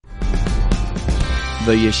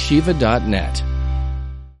theyeshiva.net.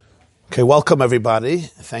 Okay, welcome everybody.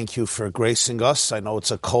 Thank you for gracing us. I know it's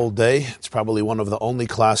a cold day. It's probably one of the only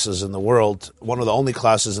classes in the world, one of the only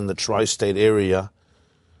classes in the tri-state area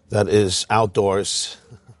that is outdoors.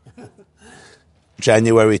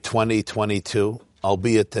 January 2022,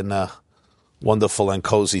 albeit in a wonderful and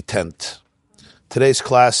cozy tent. Today's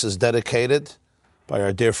class is dedicated by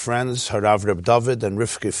our dear friends, Harav Reb David and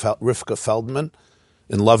Rivka Feldman,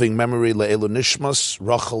 in loving memory Le'elu Nishmas,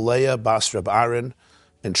 Rachel Leah, Bas Reb Aaron,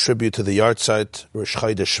 in tribute to the yahrzeit Rosh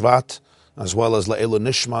Chodesh Shvat, as well as Le'elu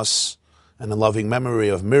Nishmas, and in loving memory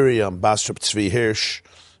of Miriam, Bas Reb Tzvi Hirsch,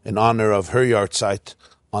 in honor of her yahrzeit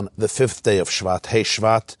on the 5th day of Shvat, Hey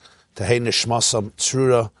Shvat, to Hey Nishmasam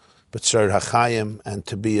Tzrura, B'tzar HaChayim, and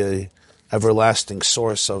to be a everlasting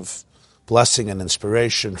source of blessing and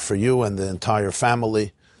inspiration for you and the entire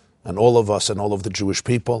family, and all of us and all of the Jewish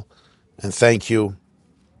people. And thank you,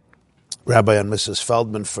 Rabbi and Mrs.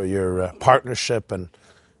 Feldman, for your partnership and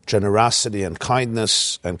generosity and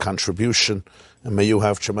kindness and contribution. And may you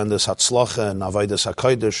have tremendous hatzlacha and avodas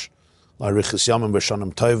hakodesh, la'arichas yamim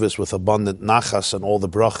b'shanim tovos, with abundant nachas and all the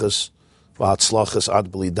brachas, v'hatzlachas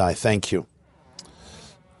ad b'lidai. Thank you.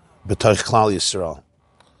 B'toich Klal Yisrael.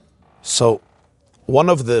 So, one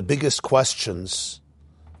of the biggest questions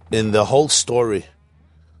in the whole story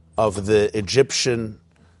of the Egyptian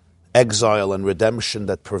exile and redemption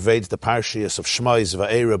that pervades the Parshias of Shmos,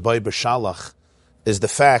 Va'era Boi B'Shalach, is the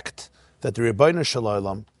fact that the Rebbeinu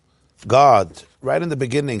Shalom, God, right in the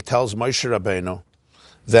beginning, tells Moshe Rabbeinu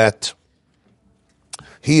that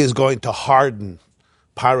he is going to harden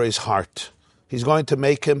Paro's heart. He's going to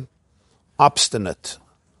make him obstinate,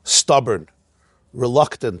 stubborn,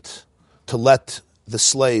 reluctant to let the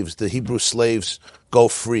slaves, the Hebrew slaves, go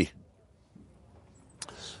free.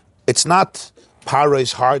 It's not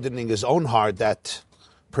Paro's hardening his own heart that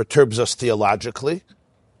perturbs us theologically.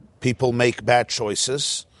 People make bad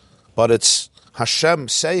choices, but it's Hashem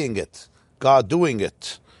saying it, God doing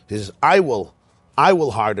it. I will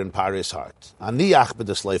harden Paro's heart. Ani achbed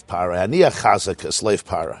a slave Paro, ani achazak a slave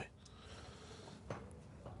Paro.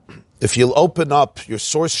 If you'll open up your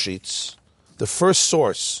source sheets, the first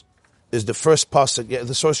source is the first pasuk. Yeah,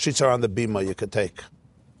 the source sheets are on the bima, you could take.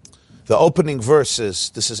 The opening verse is,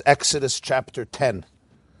 this is Exodus chapter 10,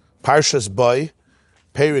 Parshas Boi,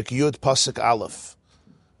 Perik Yud Pasuk Aleph.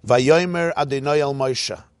 Vayomer Adonai el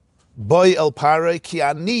Moshe, Boi el Paro ki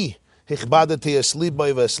ani hichbadati es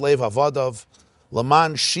liboy v'eslev avadav,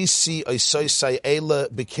 laman shisi oisoisai eile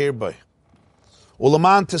b'kirboi,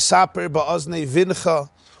 ulaman tesaper ba'oznei vincha,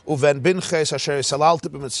 uven binches asher salalti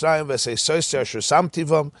b'mitzrayim v'eseisoisai asher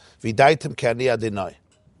samtivam v'idaitim ki ani Adonai.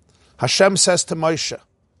 Hashem says to Moshe,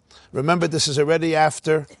 remember this is already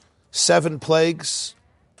after 7 plagues,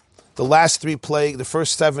 the last 3 plagues, the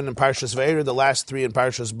first 7 in Parshas Va'era, the last 3 in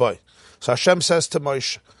Parshas Boi. So Hashem says to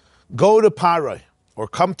Moshe, go to Paro, or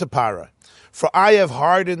come to Paro, for I have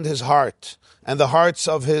hardened his heart and the hearts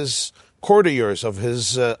of his courtiers, of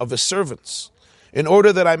his servants, in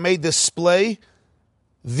order that I may display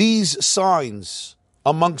these signs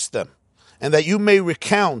amongst them, and that you may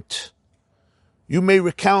recount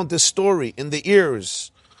this story in the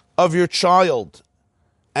ears of your child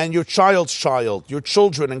and your child's child, your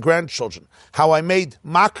children and grandchildren, how I made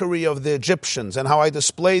mockery of the Egyptians and how I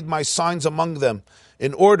displayed my signs among them,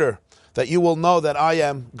 in order that you will know that I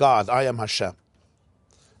am God, I am Hashem.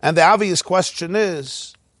 And the obvious question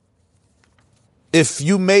is, if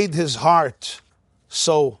you made his heart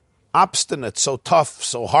so obstinate, so tough,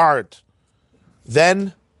 so hard,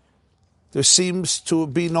 then there seems to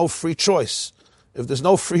be no free choice. If there's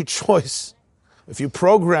no free choice, if you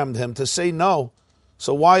programmed him to say no,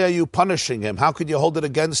 so why are you punishing him? How could you hold it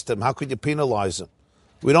against him? How could you penalize him?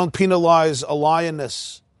 We don't penalize a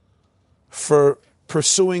lioness for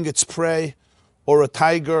pursuing its prey, or a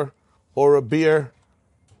tiger, or a bear,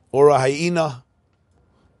 or a hyena.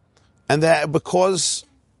 And that because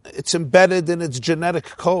it's embedded in its genetic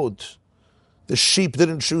code. The sheep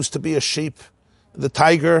didn't choose to be a sheep. The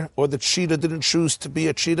tiger or the cheetah didn't choose to be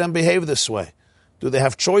a cheetah and behave this way. Do they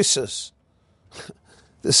have choices?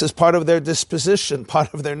 This is part of their disposition,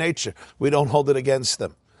 part of their nature. We don't hold it against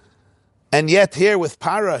them. And yet here with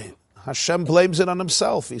Paro, Hashem blames it on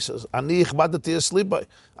himself. He says, Ani ichbadati es libai,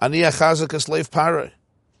 Ani achazak es leiv Paro.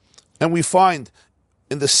 And we find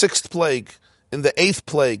in the 6th plague, in the 8th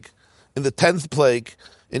plague, in the 10th plague,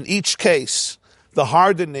 in each case, the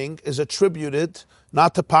hardening is attributed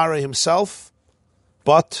not to Paro himself,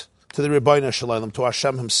 but to the Rebbeinu Shalom, to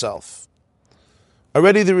Hashem himself.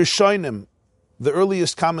 Already the Rishonim, the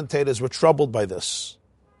earliest commentators, were troubled by this,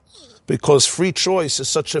 because free choice is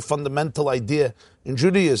such a fundamental idea in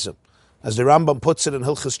Judaism. As the Rambam puts it in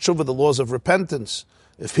Hilchos Tshuva, the laws of repentance,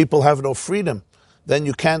 if people have no freedom, then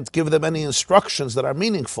you can't give them any instructions that are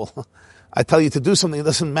meaningful. I tell you to do something, it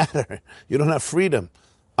doesn't matter. You don't have freedom.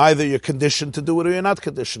 Either you're conditioned to do it or you're not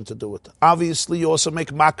conditioned to do it. Obviously, you also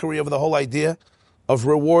make mockery of the whole idea of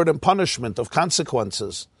reward and punishment, of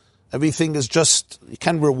consequences. Everything is just, you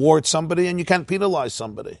can reward somebody and you can't penalize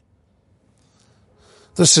somebody.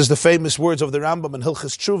 This is the famous words of the Rambam in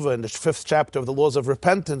Hilchos Tshuva in the 5th chapter of the Laws of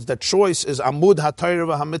Repentance, that choice is Amud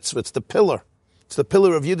HaTorah v'HaMitzvah. It's the pillar. It's the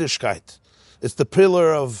pillar of Yiddishkeit. It's the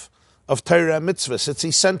pillar of Torah and mitzvahs. It's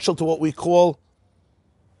essential to what we call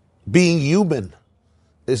being human,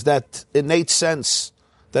 is that innate sense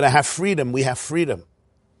that I have freedom, we have freedom.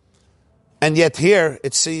 And yet here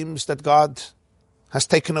it seems that God has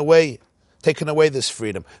taken away this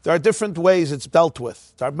freedom. There are different ways it's dealt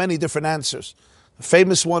with. There are many different answers. The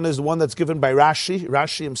famous one is the one that's given by Rashi.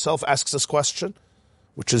 Rashi himself asks this question,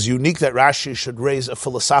 which is unique that Rashi should raise a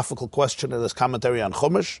philosophical question in his commentary on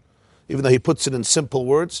Chumash, even though he puts it in simple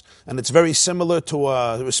words. And it's very similar to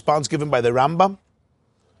a response given by the Rambam,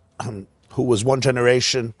 who was one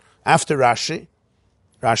generation after Rashi.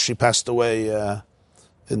 Rashi passed away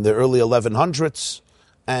in the early 1100s,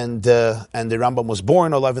 and the Rambam was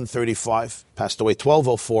born 1135, passed away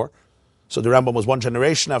 1204. So the Rambam was one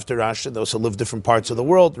generation after Rashi. They also lived different parts of the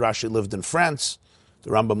world. Rashi lived in France. The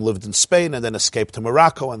Rambam lived in Spain and then escaped to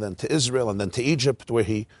Morocco and then to Israel and then to Egypt, where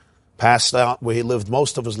he passed out, where he lived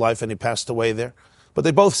most of his life, and he passed away there. But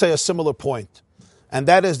they both say a similar point, and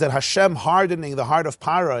that is that Hashem hardening the heart of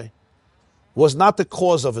Parai was not the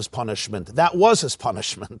cause of his punishment. That was his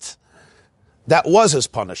punishment. That was his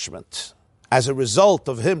punishment. As a result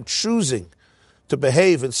of him choosing to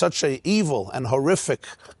behave in such an evil and horrific,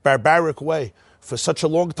 barbaric way for such a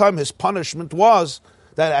long time, his punishment was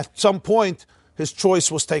that at some point his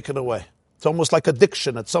choice was taken away. It's almost like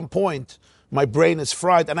addiction. At some point, my brain is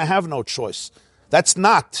fried and I have no choice. That's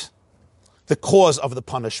not the cause of the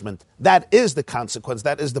punishment. That is the consequence.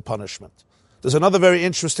 That is the punishment. There's another very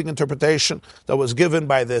interesting interpretation that was given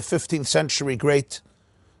by the 15th century great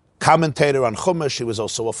commentator on Chumash. He was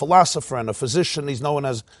also a philosopher and a physician. He's known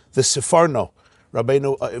as the Sefarno,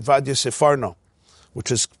 Rabbeinu Ovadia Sefarno,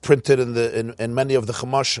 which is printed in many of the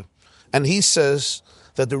Chumashim. And he says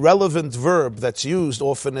that the relevant verb that's used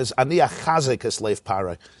often is ani achazek es leif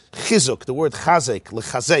parai. Chizuk, the word chazek,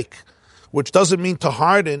 lechazek, which doesn't mean to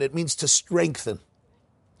harden, it means to strengthen.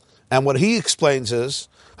 And what he explains is,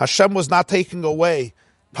 Hashem was not taking away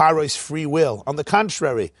Parai's free will. On the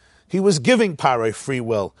contrary, he was giving Parai free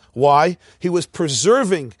will. Why? He was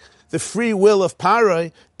preserving the free will of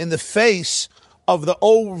Parai in the face of the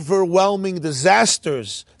overwhelming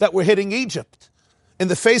disasters that were hitting Egypt. In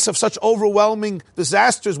the face of such overwhelming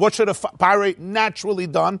disasters, what should have Parai naturally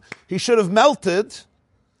done? He should have melted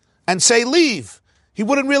and say, leave. He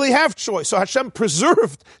wouldn't really have choice. So Hashem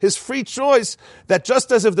preserved his free choice, that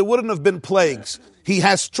just as if there wouldn't have been plagues, he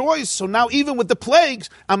has choice. So now even with the plagues,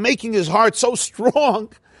 I'm making his heart so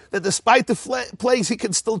strong that despite the plagues, he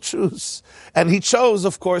can still choose. And he chose,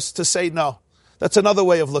 of course, to say no. That's another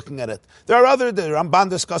way of looking at it. There are the Ramban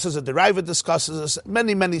discusses it, the Raiva discusses this,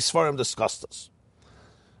 many Sfarim discuss this.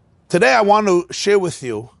 Today I want to share with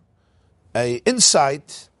you an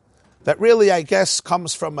insight that really, I guess,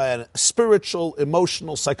 comes from a spiritual,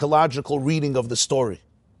 emotional, psychological reading of the story.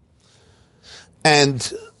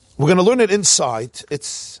 And we're going to learn it inside.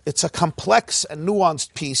 It's a complex and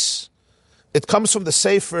nuanced piece. It comes from the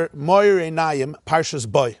Sefer Moir Einayim, Parshas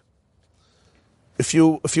Boy. If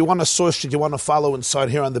you want a source sheet, you want to follow inside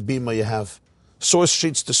here on the Bima, you have source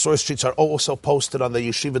sheets. The source sheets are also posted on the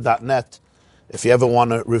yeshiva.net if you ever want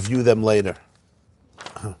to review them later.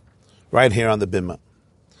 Right here on the Bima.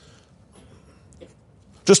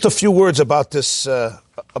 Just a few words about this Sefer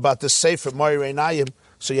Moir Einayim,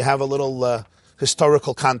 so you have a little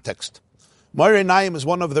historical context. Moir Einayim is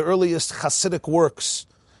one of the earliest Hasidic works.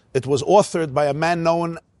 It was authored by a man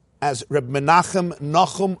known as Reb Menachem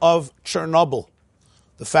Nachum of Chernobyl,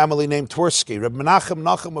 the family name Twersky. Reb Menachem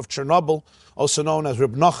Nachum of Chernobyl, also known as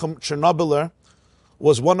Reb Nachum Chernobyler,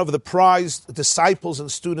 was one of the prized disciples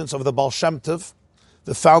and students of the Baal Shem Tov,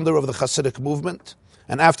 the founder of the Hasidic movement.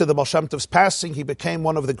 And after the Baal Shem Tov's passing, he became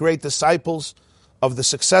one of the great disciples of the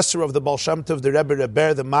successor of the Baal Shem Tov, the Rebbe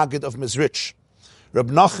Reber, the Maggid of Mezrich. Reb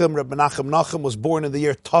Menachem Nachum was born in the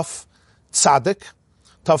year Tov Tzaddik.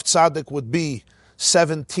 Tov Tzaddik would be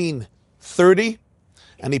 1730,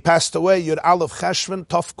 and he passed away Yud Aleph Cheshvan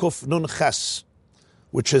Tov Kuf Nun Ches,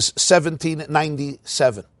 which is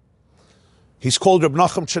 1797. He's called Reb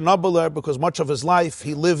Nachum Chernobyler because much of his life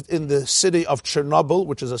he lived in the city of Chernobyl,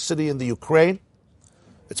 which is a city in the Ukraine.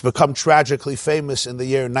 It's become tragically famous in the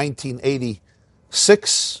year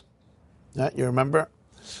 1986. You remember?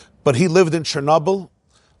 But he lived in Chernobyl,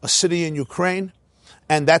 a city in Ukraine,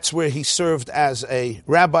 and that's where he served as a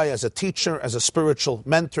rabbi, as a teacher, as a spiritual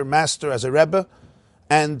mentor, master, as a rebbe,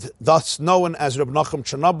 and thus known as Reb Nachum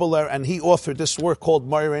Chernobyler, and he authored this work called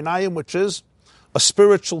Moir Einayim, which is a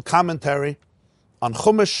spiritual commentary on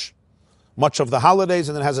Chumash, much of the holidays,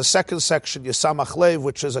 and it has a second section, Yesamach Lev,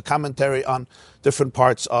 which is a commentary on different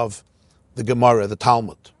parts of the Gemara, the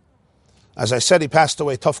Talmud. As I said, he passed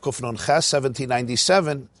away Tovkuf Nun Ches,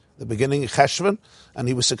 1797, the beginning of Cheshvan, and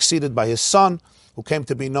he was succeeded by his son, who came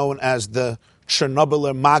to be known as the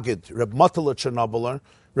Chernobyler Magid, Reb Motala Chernobyler,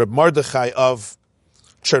 Reb Mordechai of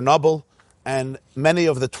Chernobyl, and many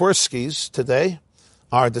of the Twerskis today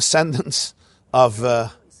are descendants of...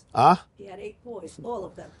 He had 8 boys, all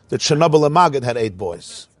of them. The Chernobyler Magid had 8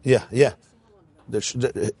 boys. Yeah.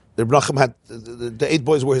 The Nachum had... The 8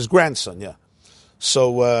 boys were his grandson, yeah.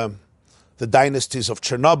 So the dynasties of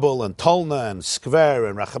Chernobyl and Tolna and Skver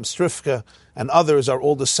and Racham Strifka and others are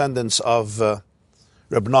all descendants of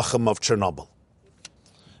Reb Nachum of Chernobyl.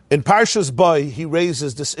 In Parshas Bo, he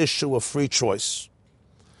raises this issue of free choice.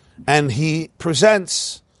 And he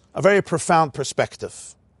presents a very profound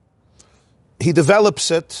perspective. He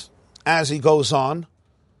develops it as he goes on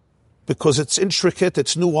because it's intricate,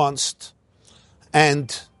 it's nuanced,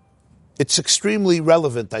 and it's extremely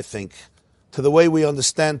relevant, I think, to the way we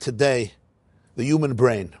understand today the human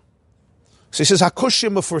brain. So he says,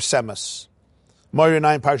 Hakushim Mefursemes. Moir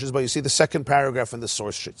 9 Parshas Bo, you see the second paragraph in the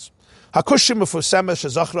source sheets. Hakushim Mefursemes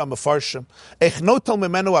shezachra mefarshim echnotel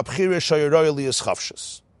memenu abchire shoyroy liyas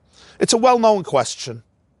chavshus. It's a well-known question.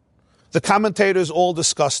 The commentators all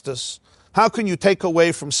discuss this. How can you take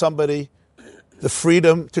away from somebody the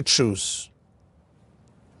freedom to choose?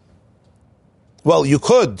 Well, you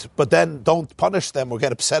could, but then don't punish them or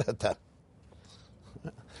get upset at them.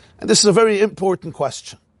 And this is a very important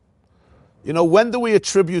question. You know, when do we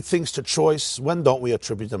attribute things to choice? When don't we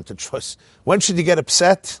attribute them to choice? When should you get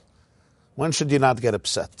upset? When should you not get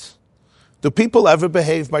upset? Do people ever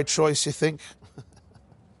behave by choice, you think?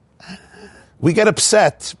 We get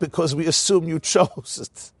upset because we assume you chose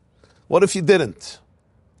it. What if you didn't?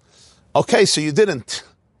 Okay, so you didn't.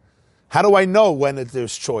 How do I know when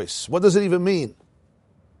there's choice? What does it even mean?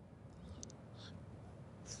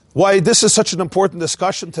 Why this is such an important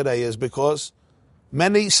discussion today is because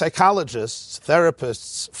many psychologists,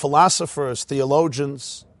 therapists, philosophers,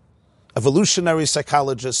 theologians, evolutionary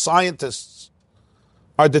psychologists, scientists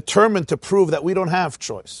are determined to prove that we don't have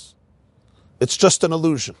choice. It's just an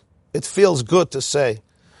illusion. It feels good to say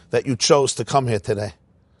that you chose to come here today.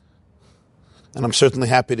 And I'm certainly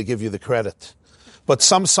happy to give you the credit. But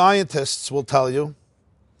some scientists will tell you,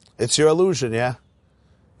 it's your illusion, yeah?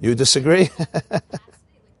 You disagree?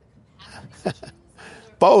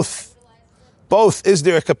 Both. Is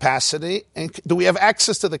there a capacity? And do we have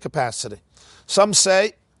access to the capacity? Some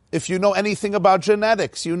say, if you know anything about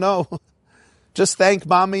genetics, you know. Just thank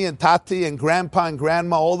mommy and tati and grandpa and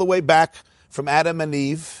grandma all the way back from Adam and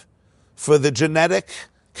Eve for the genetic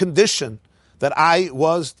condition that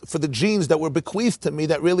for the genes that were bequeathed to me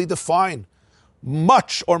that really define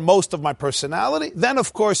much or most of my personality. Then,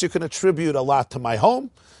 of course, you can attribute a lot to my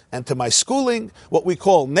home and to my schooling, what we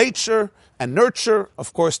call nature and nurture,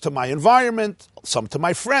 of course, to my environment, some to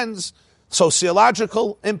my friends,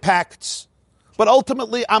 sociological impacts. But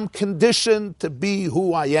ultimately, I'm conditioned to be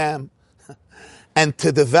who I am and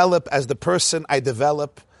to develop as the person I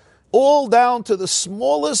develop, all down to the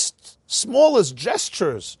smallest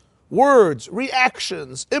gestures, words,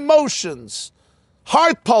 reactions, emotions,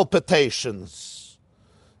 heart palpitations,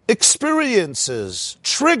 experiences,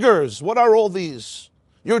 triggers. What are all these?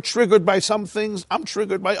 You're triggered by some things. I'm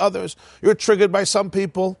triggered by others. You're triggered by some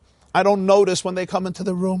people. I don't notice when they come into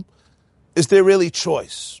the room. Is there really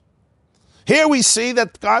choice? Here we see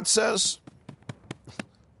that God says,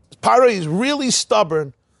 Paro is really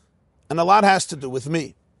stubborn, and a lot has to do with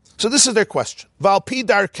me. So this is their question. Valpi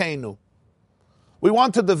darkeinu. We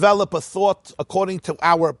want to develop a thought according to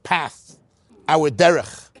our path, our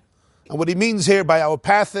derech. And what he means here by our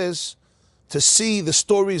path is to see the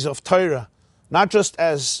stories of Torah, not just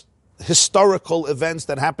as historical events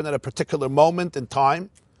that happen at a particular moment in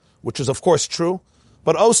time, which is of course true,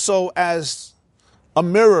 but also as a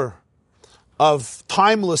mirror of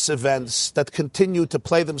timeless events that continue to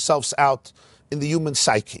play themselves out in the human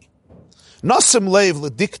psyche. Nasim leiv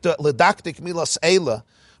ledaktik milas eila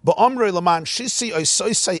ba'omrei laman shisi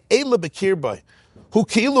oisoisai eila bekirbai hu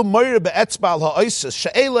kilu moire be'etzbal ha'oisis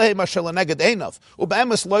she'eila he mashal neged einav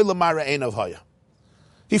u'be'emes loyla mara einav haya.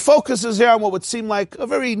 He focuses here on what would seem like a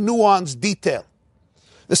very nuanced detail.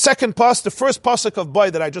 The second pasuk, the first pasuk of Boy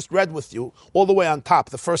that I just read with you, all the way on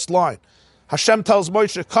top, the first line. Hashem tells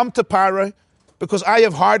Moshe, come to Parai, because I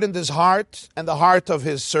have hardened his heart and the heart of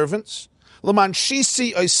his servants. L'man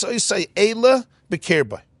shisi oisai eila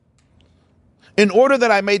b'kirbai. In order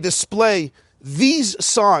that I may display these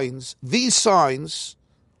signs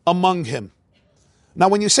among him. Now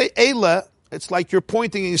when you say eila, it's like you're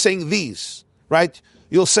pointing and you're saying these, right?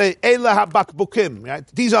 You'll say eila habakbukim, right?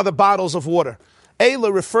 These are the bottles of water.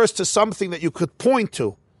 Eila refers to something that you could point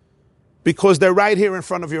to because they're right here in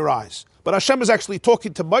front of your eyes. But Hashem is actually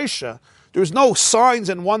talking to Moshe. There's no signs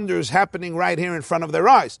and wonders happening right here in front of their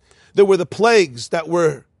eyes. There were the plagues that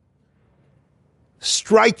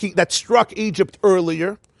struck Egypt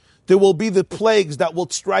earlier. There will be the plagues that will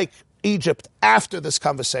strike Egypt after this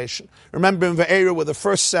conversation. Remember in Ve'era were the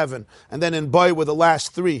first 7, and then in Boy were the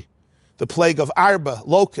last 3. The plague of Arba,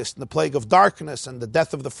 locust, and the plague of darkness, and the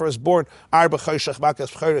death of the firstborn, Arba, Choshech,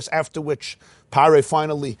 Bakas, Pcheres, after which Parai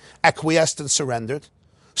finally acquiesced and surrendered.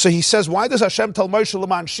 So he says, why does Hashem tell Moshe,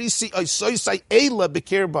 L'man shisi oisai eila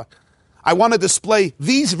b'kirba? I want to display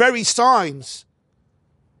these very signs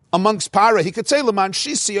amongst Parai. He could say, L'man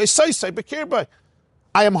shisi oisai b'kirba.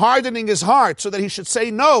 I am hardening his heart so that he should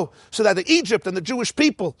say no, so that Egypt and the Jewish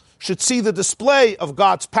people should see the display of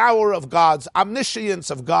God's power, of God's omniscience,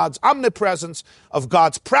 of God's omnipresence, of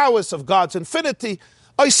God's prowess, of God's infinity.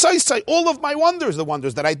 I say all of my wonders, the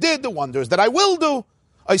wonders that I did, the wonders that I will do.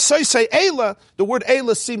 I say Eila, the word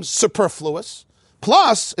Eila seems superfluous.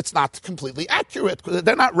 Plus, it's not completely accurate, because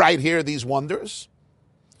they're not right here, these wonders.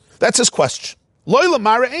 That's his question. Loila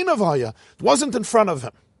Mara Einavaya. It wasn't in front of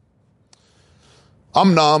him.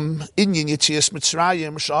 Amnam inyin Yitzias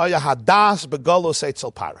Mitzrayim shaya hadas begalos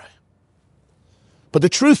etzel Parai. But the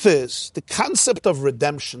truth is, the concept of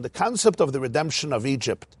redemption, the concept of the redemption of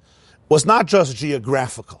Egypt, was not just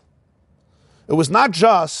geographical. It was not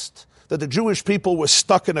just that the Jewish people were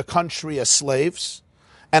stuck in a country as slaves,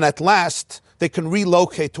 and at last they can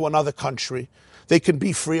relocate to another country. They can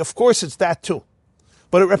be free. Of course, it's that too.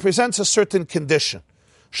 But it represents a certain condition.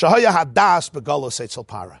 Shahaya hadas begalos etzel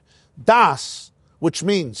Parai. Das, which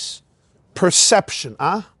means perception.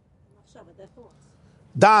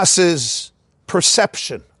 Das is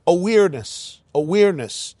perception, awareness.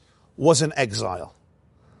 Awareness was in exile.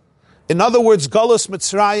 In other words, Galus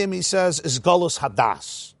Mitzrayim, he says, is Galus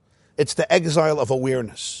Hadas. It's the exile of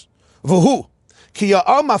awareness. V'hu, ki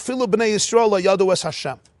ya'am afilu b'nei Yisrael yadu es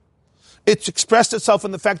Hashem. It's expressed itself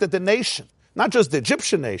in the fact that the nation, not just the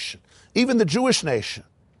Egyptian nation, even the Jewish nation,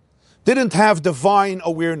 didn't have divine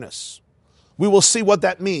awareness. We will see what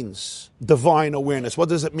that means, divine awareness. What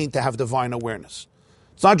does it mean to have divine awareness?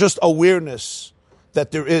 It's not just awareness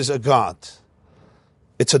that there is a God.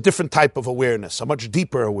 It's a different type of awareness, a much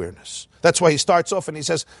deeper awareness. That's why he starts off and he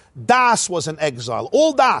says, Das was an exile.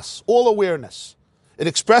 All Das, all awareness. It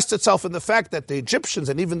expressed itself in the fact that the Egyptians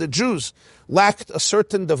and even the Jews lacked a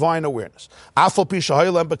certain divine awareness.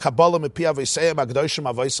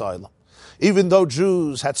 Even though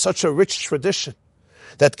Jews had such a rich tradition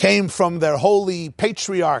that came from their holy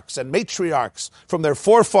patriarchs and matriarchs, from their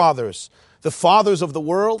forefathers, the fathers of the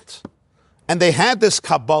world, and they had this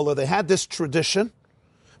Kabbalah, they had this tradition.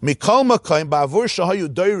 Since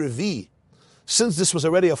this was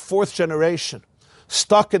already a 4th generation,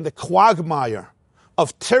 stuck in the quagmire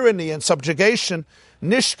of tyranny and subjugation,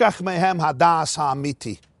 nishkach mehem hadas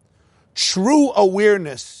ha'amiti. True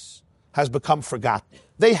awareness has become forgotten.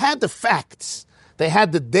 They had the facts, they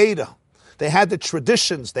had the data, they had the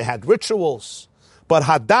traditions, they had rituals, but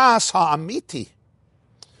hadas ha'amiti,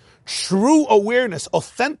 true awareness,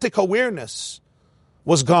 authentic awareness,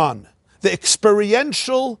 was gone. The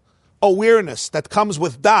experiential awareness that comes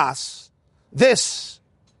with das, this,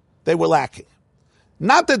 they were lacking.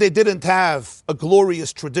 Not that they didn't have a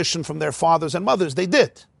glorious tradition from their fathers and mothers, they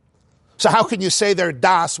did. So how can you say their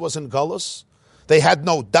das wasn't galus? They had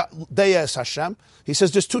no Deus Hashem. He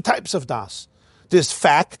says there's 2 types of das. There's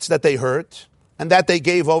facts that they heard and that they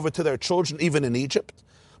gave over to their children, even in Egypt.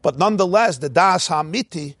 But nonetheless, the das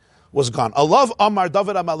hamiti was gone. Alav Amar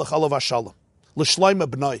David HaMelech Alav HaShalom L'shloime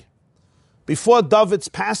b'nai. Before David's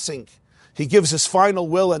passing, he gives his final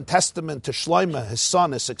will and testament to Shloime, his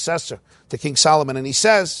son, his successor, to King Solomon. And he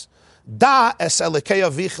says, Da es Elekei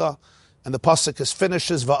Avicha, and the pasuk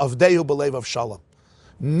finishes, Va'avdehu b'leiv of Shalom.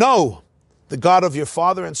 Know the God of your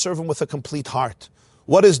father and serve him with a complete heart.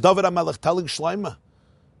 What is David HaMelech telling Shloime?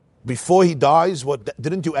 Before he dies, what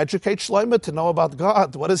didn't you educate Shlomo to know about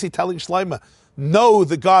God? What is he telling Shlomo? Know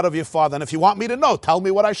the God of your father. And if you want me to know, tell me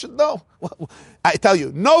what I should know. I tell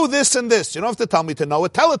you, know this and this. You don't have to tell me to know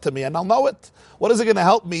it. Tell it to me and I'll know it. What is it going to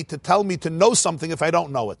help me to tell me to know something if I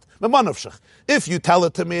don't know it? If you tell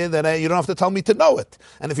it to me, then you don't have to tell me to know it.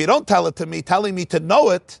 And if you don't tell it to me, telling me to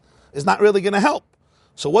know it is not really going to help.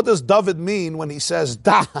 So what does David mean when he says,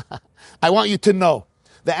 Da, I want you to know?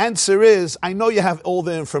 The answer is, I know you have all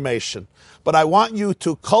the information, but I want you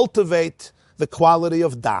to cultivate the quality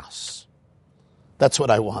of das. That's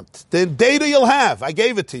what I want. The data you'll have, I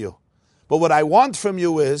gave it to you. But what I want from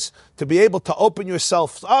you is to be able to open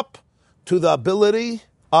yourself up to the ability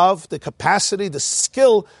of the capacity, the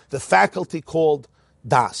skill, the faculty called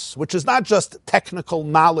das, which is not just technical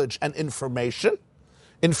knowledge and information.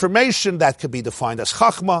 Information that could be defined as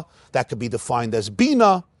chachma, that could be defined as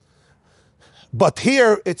bina. But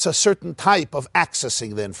here it's a certain type of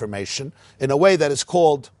accessing the information in a way that is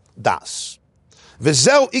called das.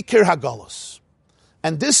 V'zeu ikir hagalos.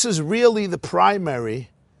 And this is really the primary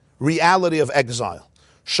reality of exile.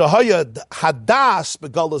 Shahaya hadas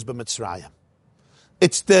begalos b'mitzrayim.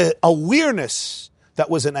 It's the awareness that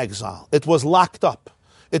was in exile. It was locked up.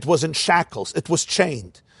 It was in shackles. It was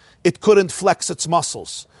chained. It couldn't flex its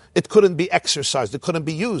muscles. It couldn't be exercised. It couldn't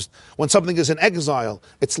be used. When something is in exile,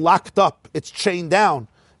 it's locked up. It's chained down.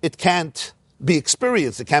 It can't be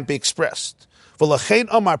experienced. It can't be expressed. V'lachein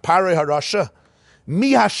amar parei harasha,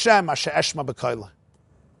 mi Hashem asher eshma b'koila.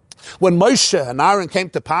 When Moshe and Aaron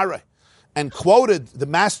came to Parei and quoted the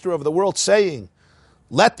master of the world saying,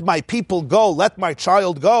 let my people go, let my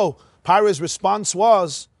child go, Parei's response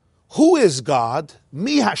was, who is God?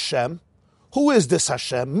 Mi Hashem. Who is this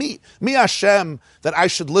Hashem? Me Hashem, that I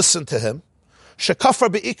should listen to him.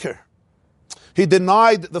 Shekafar be'ikr. He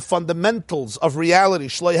denied the fundamentals of reality.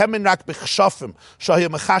 Shleihemin rak b'chshafim, shahir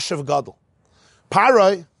mechashev gadol.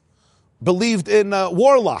 Parei believed in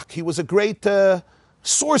warlock. He was a great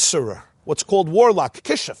sorcerer, what's called warlock,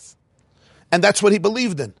 kishaf. And that's what he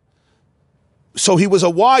believed in. So he was a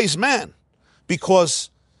wise man because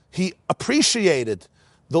he appreciated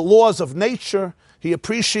the laws of nature. He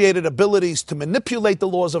appreciated abilities to manipulate the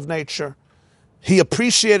laws of nature. He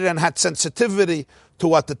appreciated and had sensitivity to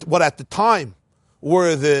what at the time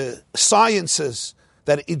were the sciences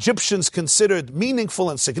that Egyptians considered meaningful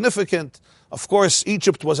and significant. Of course,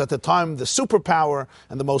 Egypt was at the time the superpower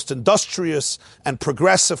and the most industrious and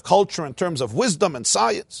progressive culture in terms of wisdom and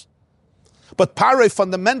science. But Parei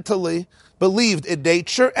fundamentally believed in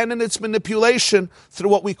nature and in its manipulation through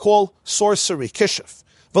what we call sorcery, kishaf.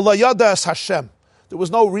 V'lo yada es Hashem. There was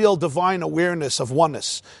no real divine awareness of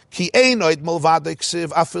oneness. Ki ein oid milvadei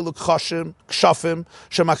ksiv afilu kshafim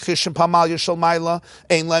shemachishim pamal yishal maila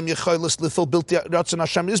ein lem yecholos lithol bilti ratzon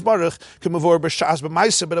Hashem yisbarach k'mavor b'shas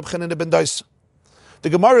b'maisa b'Reb Chanina ben Dosa. The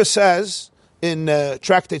Gemara says in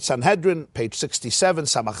Tractate Sanhedrin, page 67,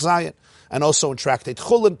 Samach Zayin, and also in Tractate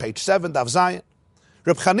Chulin, page 7, Dav Zayin.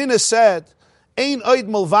 Reb Chanina said, ein oid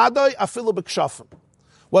milvadei afilu b'kshafim.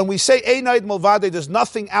 When we say ein oid milvadei, there's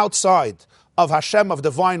nothing outside of Hashem, of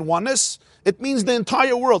divine oneness, it means the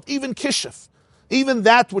entire world, even Kishaf, even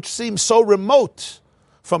that which seems so remote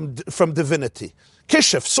from divinity.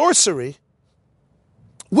 Kishaf, sorcery,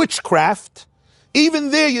 witchcraft,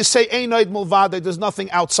 even there you say, Einoid Mulvade, there's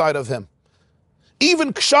nothing outside of him.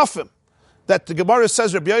 Even Kshafim, that the Gemara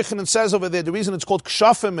says, Rabbi Yochanan says over there, the reason it's called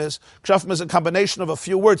Kshafim is a combination of a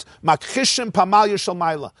few words, Makhishim Pamal Yishal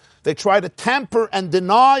Maila. They try to tamper and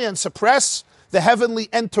deny and suppress the heavenly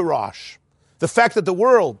entourage. The fact that the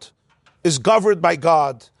world is governed by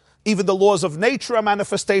God, even the laws of nature are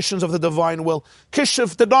manifestations of the divine will.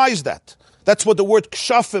 Kishav denies that. That's what the word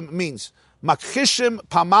kshafim means. Makhishim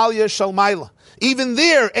pamalya shalmaila. Even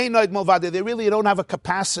there, einoid malvade, they really don't have a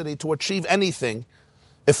capacity to achieve anything,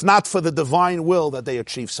 if not for the divine will that they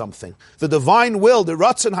achieve something. The divine will, the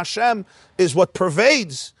Ratzon Hashem, is what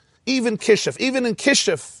pervades even Kishaf. Even in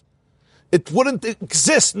Kishaf, it wouldn't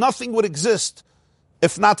exist, nothing would exist,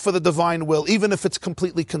 if not for the divine will, even if it's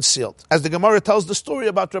completely concealed. As the Gemara tells the story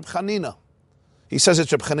about Reb Chanina. He says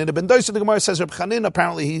it's Reb Chanina ben Dosa. The Gemara says Reb Chanina,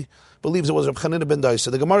 apparently he believes it was Reb Chanina ben Dosa.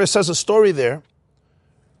 The Gemara says a story there.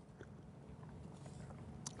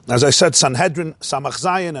 As I said, Sanhedrin, Samach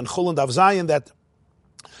Zayin, and Chulun Dav Zayin, that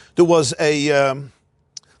there was a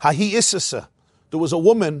Hahi Isisa. There was a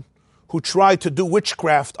woman who tried to do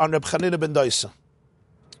witchcraft on Reb Chanina ben Dosa.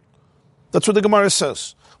 That's what the Gemara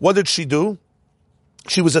says. What did she do?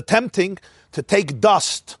 She was attempting to take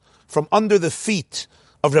dust from under the feet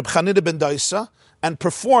of Reb Chanina ben Dosa and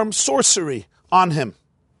perform sorcery on him.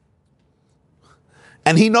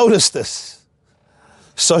 And he noticed this.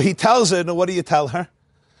 So he tells her, and what do you tell her?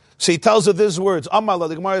 So he tells her these words. Amala,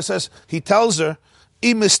 the Gemara says, he tells her,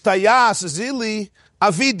 Imistayas zili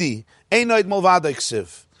avidi, einoid molvada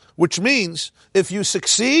ksiv. Which means, if you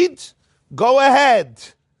succeed, go ahead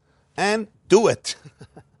and do it.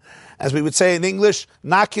 As we would say in English,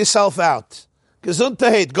 knock yourself out.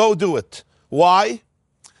 Gesundheit, go do it. Why?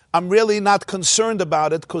 I'm really not concerned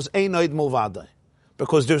about it because einoid molvada.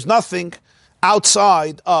 Because there's nothing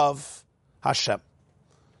outside of Hashem.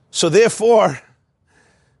 So therefore,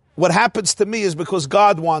 what happens to me is because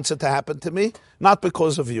God wants it to happen to me, not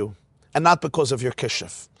because of you, and not because of your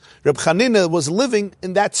kishuf. Reb Chanina was living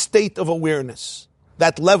in that state of awareness,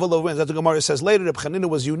 that level of awareness. That the Gemara says later, Reb Chanina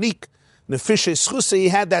was unique. Nefishe Schuse, he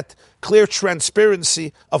had that clear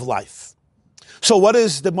transparency of life. So what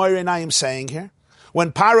is the Moirei Naim saying here?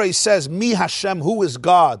 When Paray says, Mi Hashem, who is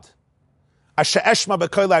God? Asher Eshma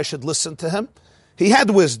B'Koila, I should listen to him. He had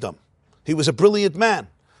wisdom. He was a brilliant man.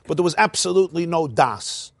 But there was absolutely no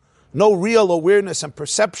das, no real awareness and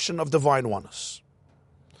perception of divine oneness.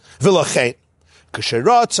 V'lochein,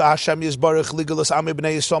 k'sherotza Hashem yizbarich ligelos ami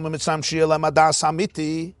b'nei Yisrael mitzrayim sheyeh adas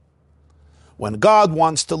amiti. When God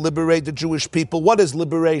wants to liberate the Jewish people, what is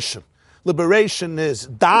liberation? Liberation is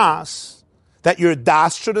das, that your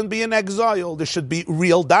das shouldn't be in exile. There should be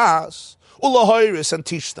real das. Ulahoiris, and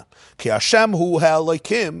teach them. Ki Hashem hu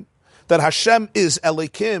ha'elokim, that Hashem is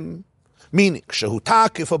Elokim, meaning shehu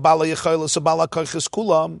takif abala yecholos abala koiches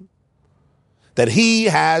kulam, that He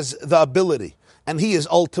has the ability, and He is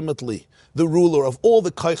ultimately the ruler of all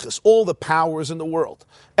the koiches, all the powers in the world.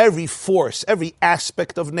 Every force, every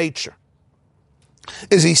aspect of nature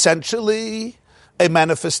is essentially a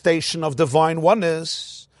manifestation of divine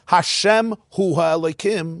oneness. Hashem hu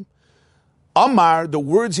ha'elokim. Amar, the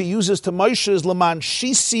words he uses to Moshe is Laman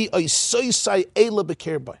Shisi Oisoisai Eila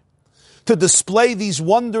B'Kirbai, to display these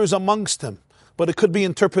wonders amongst him, but it could be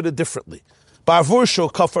interpreted differently.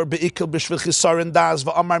 Ba'avursho kafar be'ikil b'shvil chisarin das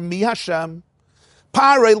va'amar mi Hashem.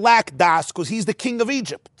 Pare lacked das because he's the king of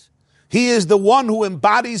Egypt. He is the one who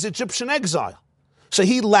embodies Egyptian exile. So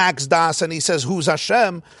he lacks das, and he says, who's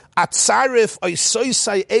Hashem? Atzarif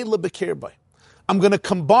Oisoisai Eila B'Kirbai. I'm going to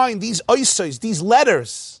combine these oisos, these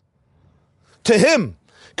letters, to him.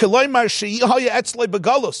 The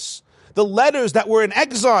letters that were in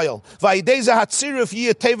exile.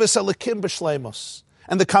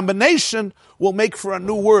 And the combination will make for a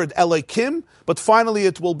new word, Elokim, but finally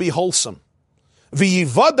it will be wholesome. So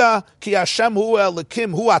it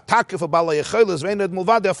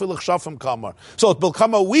will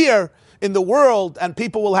become aware in the world, and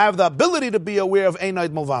people will have the ability to be aware of Einoid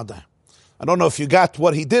Mulvada. I don't know if you got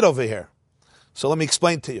what he did over here. So let me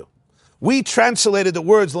explain to you. We translated the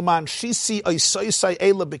words, Laman Shisi Oisoisai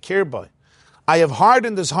Eila B'Kirbai. I have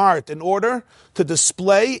hardened his heart in order to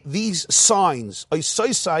display these signs.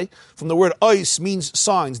 Oisoisai, from the word ois, means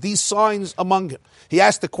signs. These signs among him. He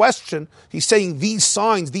asked the question, he's saying these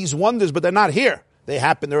signs, these wonders, but they're not here. They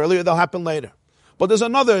happened earlier, they'll happen later. But there's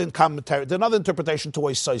another commentary, there's another interpretation to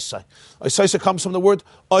Oisoisai. Oisoisai comes from the word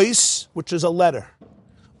ois, which is a letter.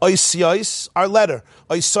 Oisios, our letter.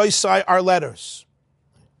 Oisoisai, our letters.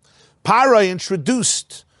 Paray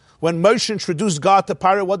introduced, when Moshe introduced God to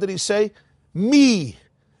Paray, what did he say? Me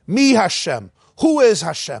Hashem. Who is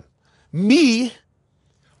Hashem? Me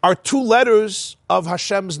are two letters of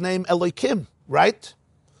Hashem's name, Elokim, right?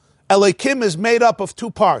 Elokim is made up of two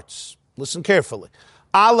parts. Listen carefully.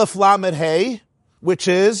 Aleph Lamed Hey, which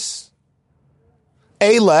is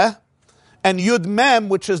Eile, and Yud Mem,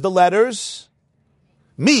 which is the letters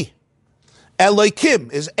Me.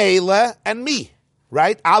 Elokim is Eile and Me.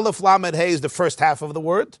 Right? Aleph Lamed Hey is the first half of the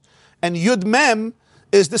word, and Yud Mem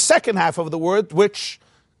is the second half of the word, which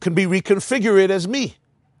can be reconfigured as me.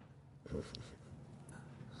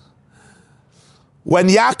 When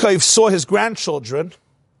Yaakov saw his grandchildren,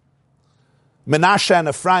 Menashe and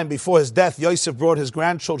Ephraim, before his death, Yosef brought his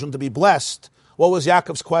grandchildren to be blessed. What was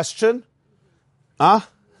Yaakov's question? Right?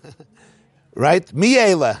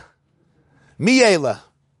 Mi'ela.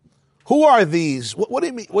 Who are these? What do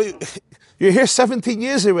you mean? You're here 17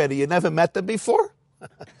 years already. You never met them before?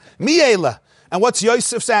 Mi'ela. And what's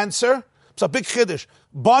Yosef's answer? It's a big chiddush.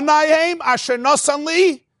 Bonayim asher nosan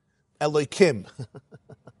li Elokim.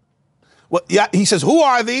 Well, yeah, he says, who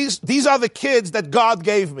are these? These are the kids that God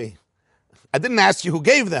gave me. I didn't ask you who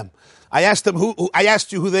gave them. I asked them I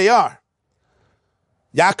asked you who they are.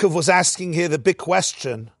 Yaakov was asking here the big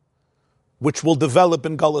question, which will develop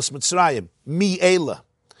in Galus Mitzrayim. Mi'ela.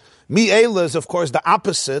 Mi'ela is, of course, the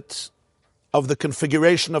opposite of the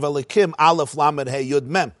configuration of Elokim, Aleph, Lamed, Hey, Yud,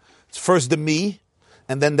 Mem. It's first the Mi,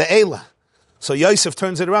 and then the Eila. So Yosef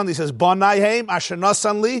turns it around. He says, Bonai Heim, Asher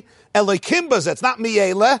Nasan Li, Elokim Baz. It's not Mi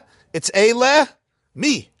Eila, it's Eila,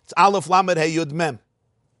 Mi. It's Aleph Lamed Hey Yud Mem.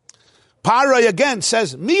 Parai again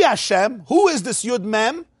says, Mi Hashem, who is this Yud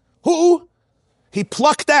Mem? Who? He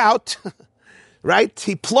plucked out, right?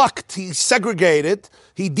 He plucked, he segregated,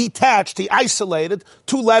 he detached, he isolated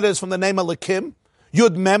 2 letters from the name Elokim,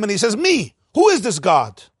 Yud Mem, and he says, me. Who is this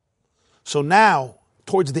God? So now,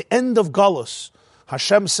 towards the end of Galus,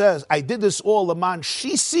 Hashem says, I did this all, Laman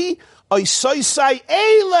Shisi, Oisoisai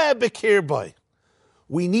Eile Bekirbai.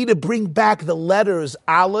 We need to bring back the letters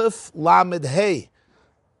Aleph, Lamed, Hey.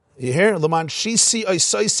 You hear? Laman Shisi,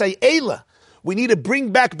 Oisoisai Eile. We need to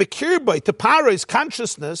bring back Bekirbai, to Parai's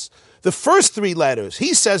consciousness, the first 3 letters.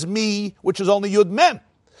 He says me, which is only Yud Mem.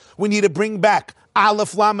 We need to bring back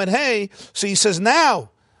Aleph, Lamed, Hey. So he says,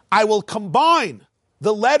 now, I will combine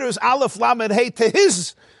the letters Aleph, Lamed, Hey to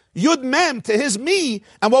his Yud Mem, to his me,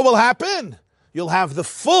 and what will happen? You'll have the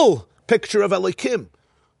full picture of Elokim.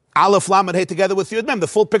 Aleph, Lamed, Hey together with Yud Mem. The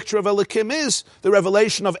full picture of Elokim is the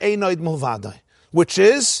revelation of Einoid Mulvadai, which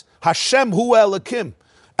is Hashem Hu Elokim.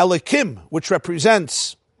 Elokim, which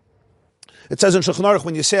represents, it says in Shulchan Aruch,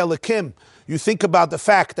 when you say Elokim, you think about the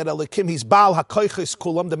fact that Elokim, he's Baal HaKoiches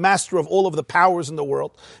Kulam, the master of all of the powers in the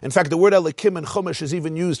world. In fact, the word Elokim in Chumash is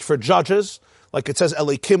even used for judges, like it says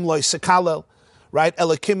Elokim Lo Sekalel, right?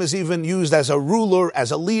 Elokim is even used as a ruler,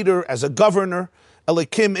 as a leader, as a governor.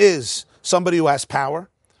 Elokim is somebody who has power.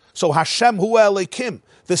 So Hashem Hu Elokim,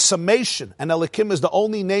 the summation, and Elokim is the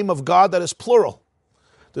only name of God that is plural.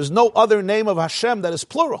 There's no other name of Hashem that is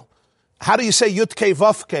plural. How do you say Yud-Kei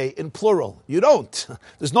Vav-Kei in plural? You don't.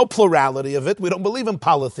 There's no plurality of it. We don't believe in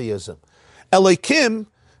polytheism. Elokim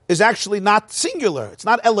is actually not singular. It's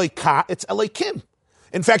not Eloka, it's Elokim.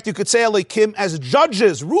 In fact, you could say Elokim as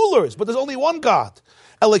judges, rulers, but there's only one God.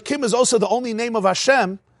 Elokim is also the only name of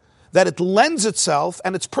Hashem that it lends itself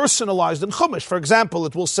and it's personalized in Chumash. For example,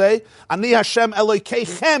 it will say, Ani Hashem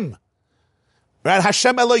Elokeichem. Right?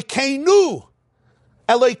 Hashem Elokeinu.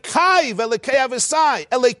 Elokai v'elokei avisai,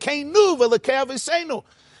 Elokeinu v'elokei aviseinu.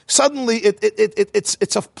 Suddenly,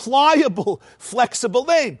 it's a pliable, flexible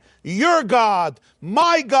name. Your God,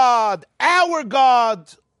 my God, our God.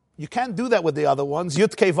 You can't do that with the other ones.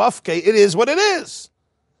 Yud-Kei Vav-Kei, it is what it is.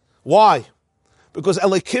 Why? Because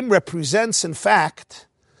Elokim represents, in fact,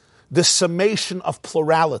 the summation of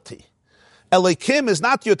plurality. Elokim is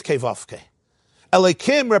not Yud-Kei Vav-Kei.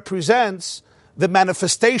 Elokim represents the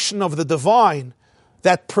manifestation of the divine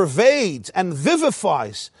that pervades and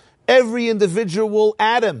vivifies every individual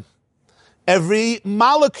atom, every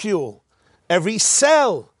molecule, every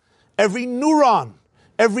cell, every neuron,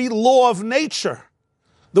 every law of nature.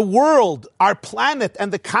 The world, our planet,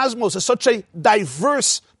 and the cosmos is such a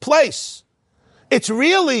diverse place. It's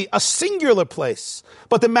really a singular place.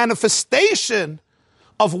 But the manifestation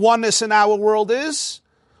of oneness in our world is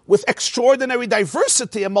with extraordinary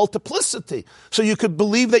diversity and multiplicity. So you could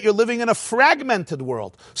believe that you're living in a fragmented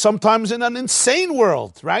world, sometimes in an insane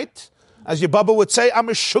world, right? As your Baba would say, I'm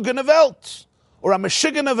a Shuganavelt, or I'm a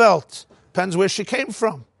Shiganavelt. Depends where she came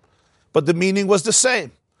from. But the meaning was the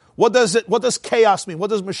same. What does chaos mean? What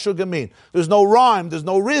does Meshuggah mean? There's no rhyme, there's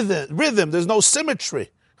no rhythm, there's no symmetry.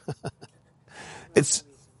 It's,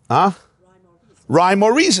 rhyme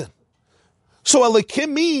or reason. So Elokim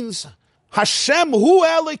means Hashem Hu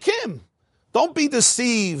Elokim. Don't be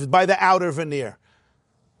deceived by the outer veneer.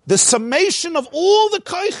 The summation of all the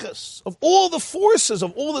kaiches, of all the forces,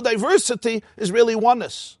 of all the diversity is really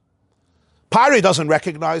oneness. Pari doesn't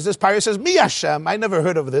recognize this. Pari says, me Hashem, I never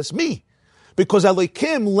heard of this, me. Because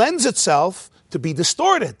Elokim lends itself to be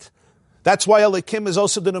distorted. That's why Elokim is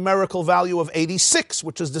also the numerical value of 86,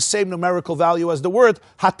 which is the same numerical value as the word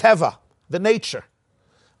Hateva, the nature.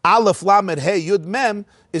 Aleph, Lamed, Hey, Yud, Mem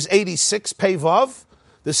is 86, Pei, Vav,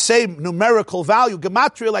 the same numerical value,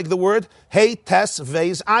 gematria, like the word Hey, Tes,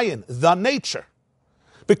 Vez, Ayin, the nature.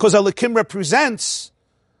 Because Elokim represents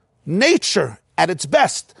nature at its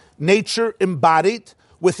best. Nature embodied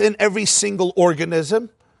within every single organism,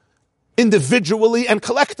 individually and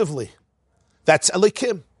collectively. That's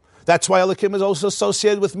Elokim. That's why Elokim is also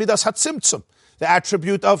associated with Midas Hatzimtzum, the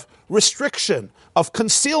attribute of restriction, of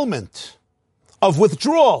concealment, of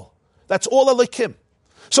withdrawal. That's all Elokim.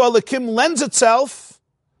 So Elokim lends itself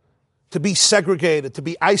to be segregated, to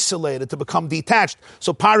be isolated, to become detached.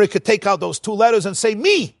 So Pari could take out those 2 letters and say,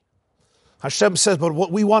 me. Hashem says, but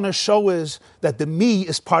what we want to show is that the me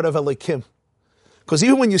is part of Elokim. Because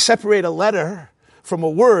even when you separate a letter from a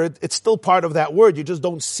word, it's still part of that word. You just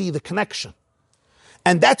don't see the connection.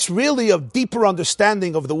 And that's really a deeper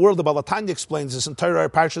understanding of the world. The Baal HaTanya explains this in Torah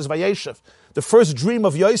Parshas Vayeshev. The first dream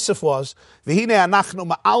of Yosef was, V'hine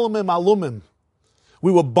anachnu ma'almim alumim.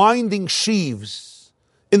 We were binding sheaves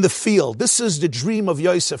in the field. This is the dream of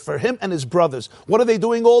Yosef for him and his brothers. What are they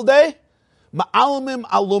doing all day? Ma'almim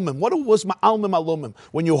alumim. What was ma'almim alumim?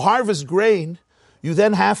 When you harvest grain, you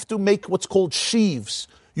then have to make what's called sheaves.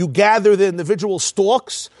 You gather the individual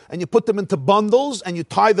stalks and you put them into bundles and you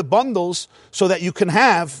tie the bundles so that you can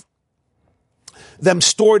have them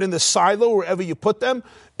stored in the silo wherever you put them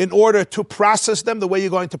in order to process them the way you're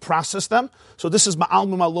going to process them. So this is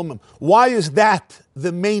ma'almim alumim. Why is that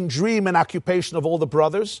the main dream and occupation of all the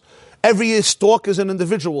brothers? Every stalk is an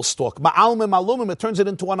individual stalk. Ma'almim alumim, it turns it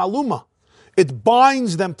into an aluma. It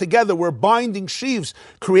binds them together. We're binding sheaves,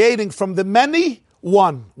 creating from the many,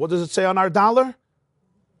 one. What does it say on our dollar?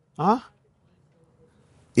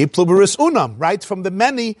 Ipluberis unam, right? From the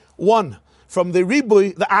many, one. From the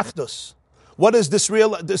ribui, the achdus. What is this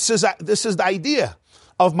real? This is the idea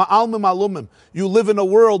of ma'almim alumim. You live in a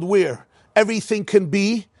world where everything can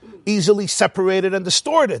be easily separated and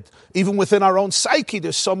distorted. Even within our own psyche,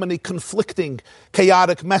 there's so many conflicting,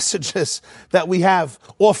 chaotic messages that we have,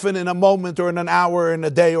 often in a moment or in an hour, in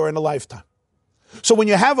a day or in a lifetime. So when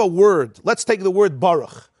you have a word, let's take the word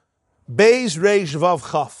Baruch. Beis Reish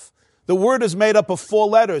Vav Chaf. The word is made up of 4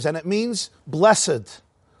 letters and it means blessed.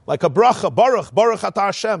 Like a bracha, Baruch, Baruch Atah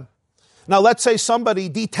Hashem. Now let's say somebody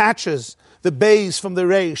detaches the Beis from the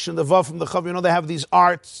Reish and the Vav from the Chav. You know they have these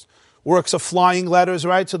arts, works of flying letters,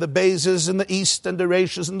 right? So the Beis is in the east and the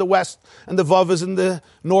Reish is in the west and the Vav is in the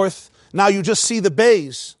north. Now you just see the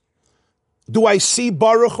Beis. Do I see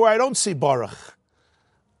Baruch or I don't see Baruch?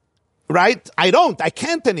 Right? I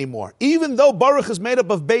can't anymore. Even though Baruch is made up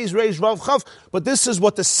of Beis, Reish, Vav, Chav, but this is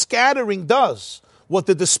what the scattering does. What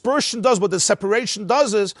the dispersion does, what the separation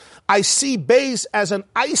does is, I see Beis as an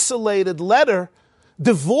isolated letter,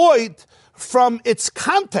 devoid from its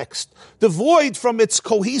context, devoid from its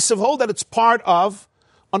cohesive whole, that it's part of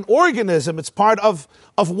an organism, it's part of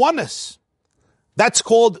oneness. That's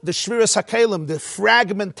called the Shviras HaKelim, the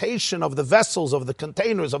fragmentation of the vessels, of the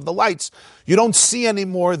containers, of the lights. You don't see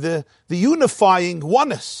anymore the unifying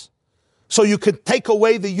oneness. So you could take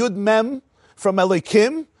away the Yud Mem from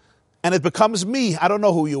Elokim, and it becomes me. I don't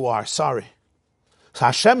know who you are, sorry. So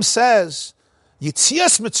Hashem says,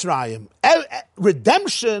 Yitzias Mitzrayim,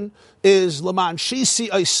 redemption is Laman Shisi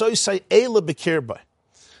Aisoisai Eila Bekirbai.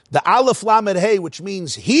 The Aleph Lamed Hey, which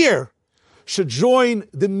means here, should join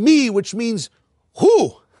the me, which means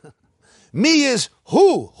who? Me is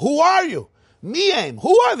who? Who are you? Mi'em.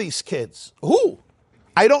 Who are these kids? Who?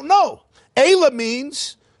 I don't know. Eila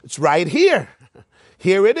means it's right here.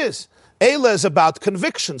 Here it is. Eila is about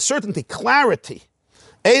conviction, certainty, clarity.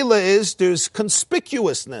 Eila is there's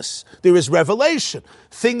conspicuousness. There is revelation.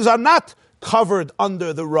 Things are not covered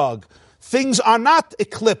under the rug. Things are not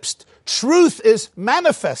eclipsed. Truth is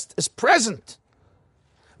manifest, is present.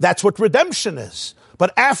 That's what redemption is.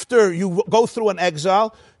 But after you go through an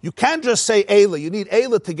exile, you can't just say Eila. You need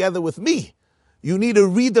Eila together with me. You need to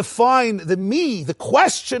redefine the me, the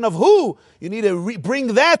question of who. You need to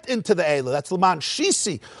bring that into the Eila. That's Laman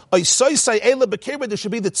Shisi. Oisoisai Eila Bekirba. There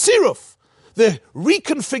should be the tziruf, the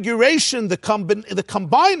reconfiguration, the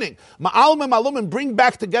combining. Ma'almim alumim, bring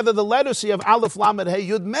back together the letters. So you have Aleph Lamed Hey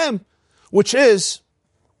Yud Mem, which is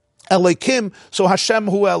Elokim. So Hashem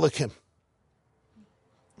Hu Elokim.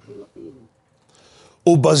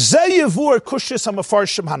 Ubazeh Yevur Kushis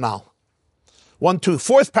HaMefarshim Hanal. 1, 2,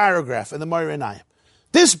 4th paragraph in the Moreh Einayim.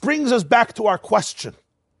 This brings us back to our question.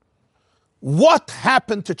 What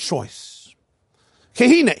happened to choice?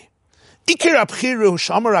 Kehine. Ikir abchiru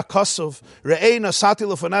shamar akosov re'ei nasati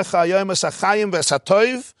lefanecha hayom esachayim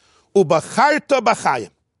ve'esatoiv ubacharta b'chayim.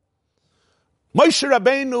 Moshe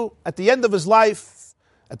Rabbeinu, at the end of his life,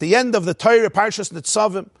 at the end of the Torah Parshas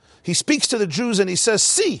Nitzavim, he speaks to the Jews and he says,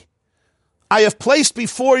 see, I have placed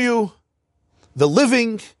before you the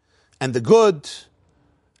living and the good,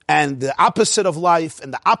 and the opposite of life,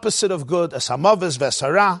 and the opposite of good, as hamaves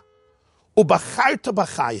v'esara, ubacharta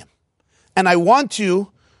b'chayim. And I want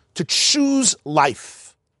you to choose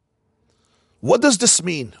life. What does this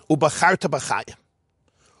mean? Ubacharta b'chayim.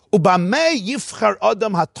 Ubamei yifchar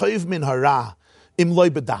adam hatoiv min hara im loy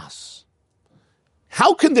bedas.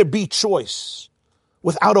 How can there be choice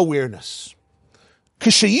without awareness?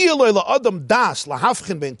 Only when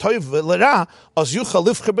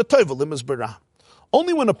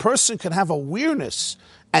a person can have awareness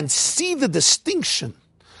and see the distinction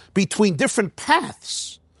between different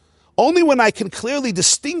paths, only when I can clearly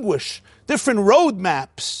distinguish different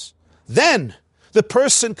roadmaps, then the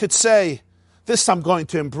person could say, this I'm going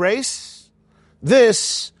to embrace,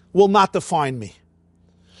 this will not define me.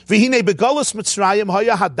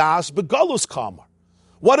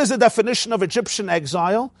 What is the definition of Egyptian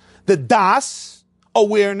exile? The das,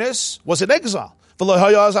 awareness, was in exile.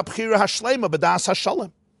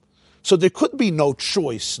 So there could be no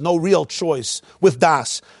choice, no real choice with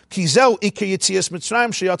das. Yitzias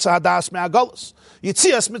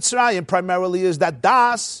Mitzrayim primarily is that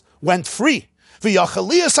das went free. So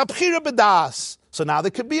now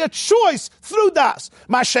there could be a choice through das.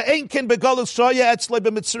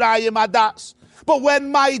 But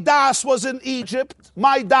when my das was in Egypt,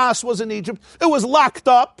 it was locked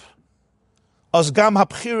up. I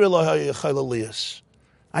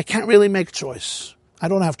can't really make choice. I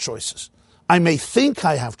don't have choices. I may think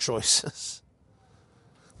I have choices.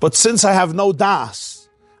 But since I have no das,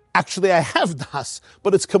 actually I have das,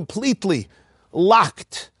 but it's completely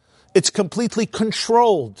locked. It's completely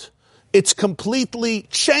controlled. It's completely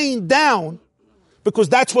chained down, because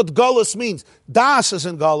that's what Golus means. Das is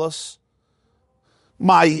in Golus.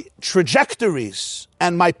 My trajectories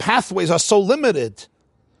and my pathways are so limited,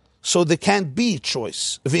 so there can't be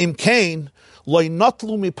choice. V'im kain, lo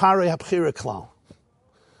yinotlu miparei habchira klal.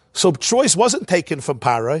 So choice wasn't taken from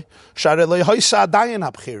Parai.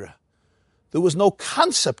 There was no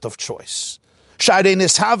concept of choice.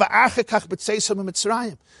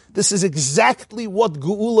 This is exactly what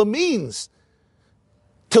Geula means.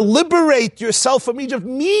 To liberate yourself from Egypt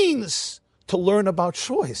means to learn about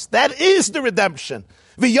choice. That is the redemption.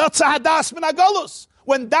 When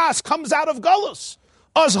das comes out of Golus,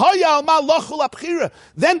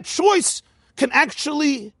 then choice can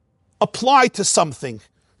actually apply to something.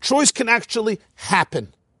 Choice can actually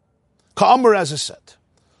happen. Ka'amar, as I said.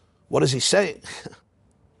 What is he saying?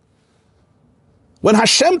 When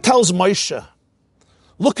Hashem tells Moshe,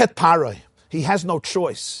 look at Parai, he has no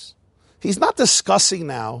choice. He's not discussing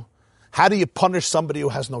now, how do you punish somebody who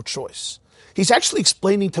has no choice? He's actually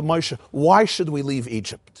explaining to Moshe, why should we leave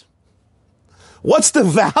Egypt? What's the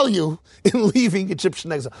value in leaving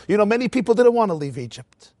Egyptian exile? You know, many people didn't want to leave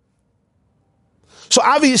Egypt. So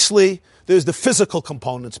obviously, there's the physical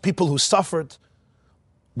components, people who suffered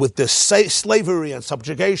with this slavery and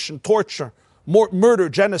subjugation, torture, murder,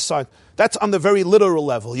 genocide. That's on the very literal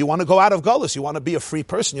level. You want to go out of Golus, you want to be a free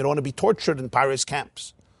person, you don't want to be tortured in Paro's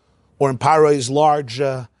camps or in Paro's large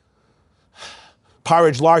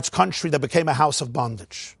country that became a house of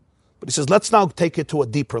bondage. But he says, let's now take it to a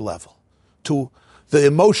deeper level, to the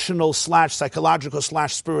emotional / psychological /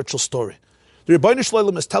 spiritual story. The Rebbeinu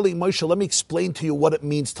Shalom is telling Moshe, let me explain to you what it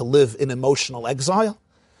means to live in emotional exile,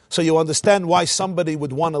 so you understand why somebody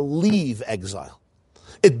would want to leave exile.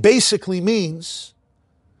 It basically means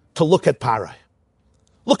to look at Parai.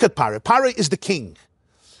 Look at Parai. Parai is the king.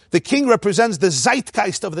 The king represents the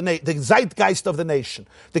zeitgeist of the nation.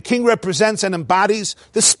 The king represents and embodies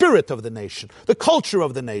the spirit of the nation, the culture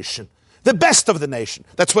of the nation, the best of the nation.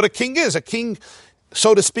 That's what a king is. A king,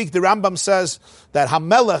 so to speak, the Rambam says that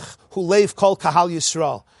Hamelech hu leiv kol kahal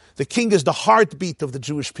Yisrael. The king is the heartbeat of the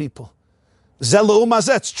Jewish people. Zelu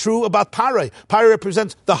umazeh, it's true about Parai. Parai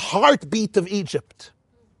represents the heartbeat of Egypt.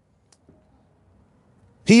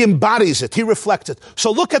 He embodies it. He reflects it.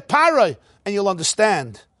 So look at Parai and you'll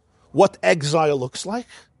understand what exile looks like.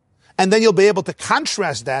 And then you'll be able to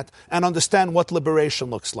contrast that and understand what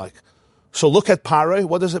liberation looks like. So look at Parai.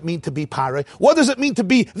 What does it mean to be Parai? What does it mean to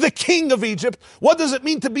be the king of Egypt? What does it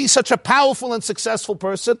mean to be such a powerful and successful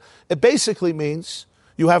person? It basically means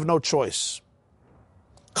you have no choice.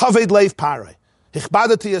 Kaved leiv Parai.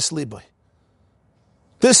 Hichbadati es liboy.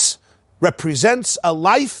 This represents a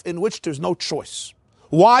life in which there's no choice.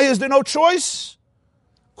 Why is there no choice?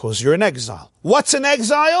 Because you're in exile. What's in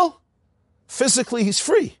exile? Physically, he's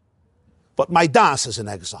free. But my das is in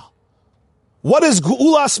exile. What is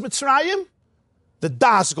Geulas Mitzrayim? The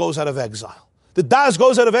das goes out of exile. The das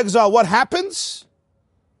goes out of exile. What happens?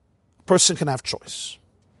 A person can have choice.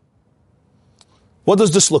 What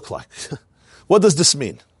does this look like? What does this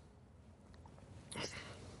mean?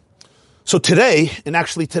 So today, in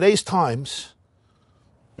actually today's times,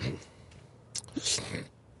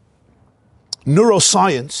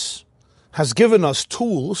 neuroscience has given us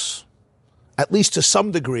tools, at least to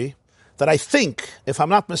some degree, that I think, if I'm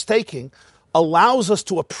not mistaken, allows us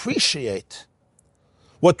to appreciate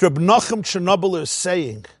what Reb Nachum Chernobyl is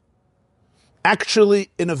saying,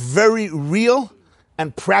 actually in a very real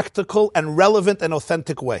and practical and relevant and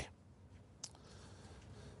authentic way.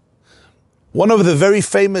 One of the very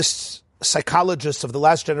famous psychologists of the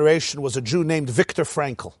last generation was a Jew named Viktor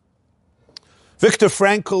Frankl. Viktor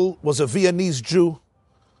Frankl was a Viennese Jew,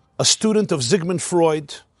 a student of Sigmund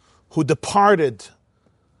Freud, who departed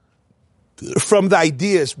from the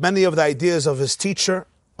ideas, many of the ideas of his teacher,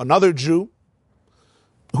 another Jew,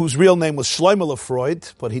 whose real name was Shlomo Freud,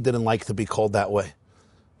 but he didn't like to be called that way.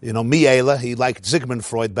 You know, Miela, he liked Sigmund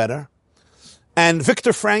Freud better. And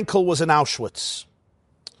Viktor Frankl was in Auschwitz.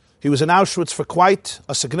 He was in Auschwitz for quite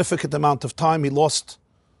a significant amount of time. He lost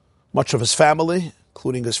much of his family,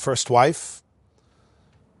 including his first wife.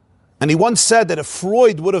 And he once said that if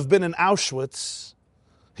Freud would have been in Auschwitz,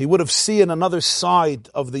 he would have seen another side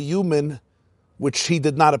of the human which he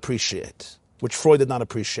did not appreciate, which Freud did not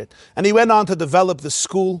appreciate. And he went on to develop the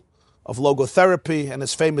school of logotherapy and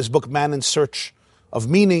his famous book, Man in Search of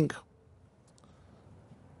Meaning.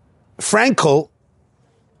 Frankl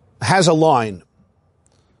has a line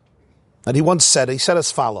that he once said. He said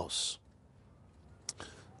as follows.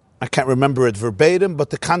 I can't remember it verbatim, but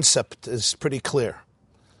the concept is pretty clear.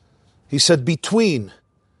 He said, between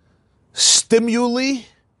stimuli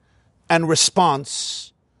and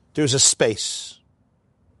response, there's a space.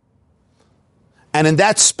 And in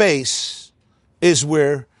that space is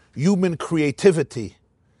where human creativity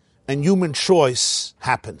and human choice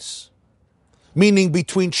happens. Meaning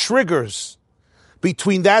between triggers,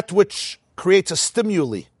 between that which creates a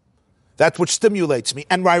stimuli, that which stimulates me,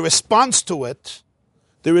 and my response to it,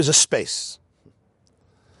 there is a space.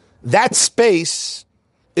 That space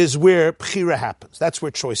is where bchira happens. That's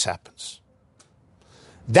where choice happens.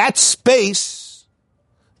 That space,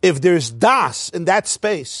 if there's das in that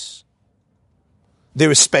space,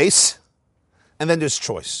 there is space, and then there's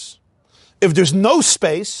choice. If there's no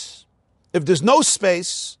space,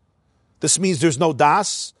 this means there's no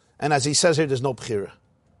das, and as he says here, there's no bchira.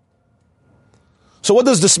 So what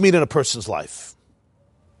does this mean in a person's life?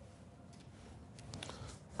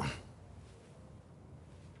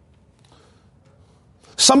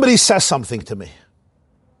 Somebody says something to me,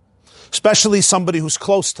 especially somebody who's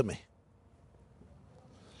close to me.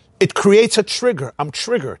 It creates a trigger. I'm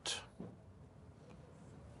triggered.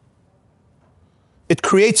 It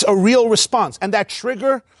creates a real response, and that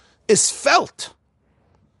trigger is felt.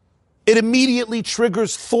 It immediately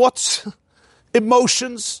triggers thoughts,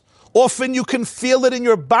 emotions. Often you can feel it in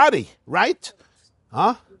your body, right?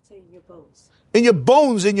 Huh? In your bones. In your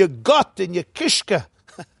bones, in your gut, in your kishka,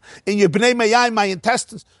 in your bnei mayai, my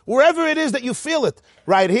intestines, wherever it is that you feel it.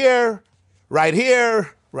 Right here, right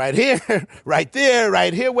here, right here, right there,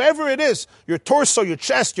 right here, wherever it is. Your torso, your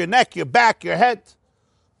chest, your neck, your back, your head,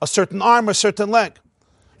 a certain arm, a certain leg.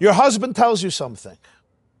 Your husband tells you something.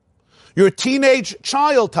 Your teenage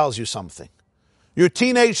child tells you something. Your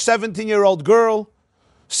teenage 17-year-old girl,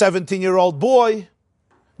 17-year-old boy,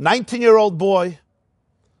 19-year-old boy,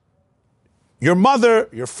 your mother,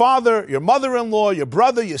 your father, your mother-in-law, your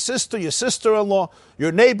brother, your sister, your sister-in-law,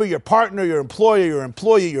 your neighbor, your partner, your employer, your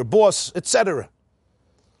employee, your boss, etc.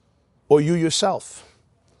 Or you yourself.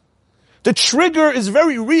 The trigger is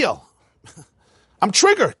very real. I'm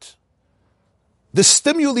triggered. The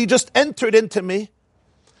stimuli just entered into me,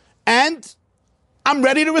 and I'm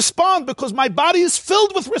ready to respond because my body is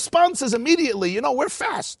filled with responses immediately. You know, we're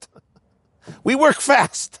fast. We work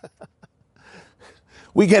fast.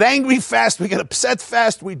 We get angry fast, we get upset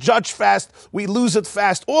fast, we judge fast, we lose it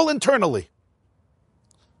fast, all internally.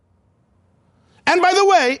 And by the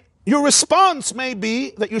way, your response may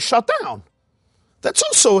be that you shut down. That's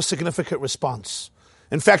also a significant response.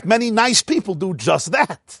 In fact, many nice people do just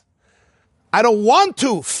that. I don't want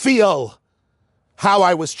to feel how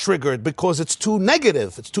I was triggered because it's too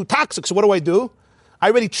negative, it's too toxic. So what do? I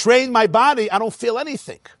already trained my body, I don't feel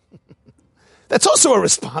anything. That's also a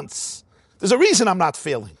response. There's a reason I'm not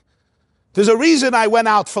feeling. There's a reason I went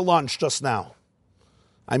out for lunch just now.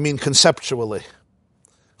 I mean conceptually.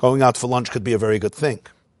 Going out for lunch could be a very good thing.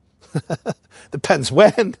 Depends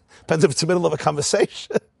when. Depends if it's the middle of a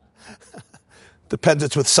conversation. Depends if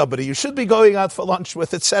it's with somebody you should be going out for lunch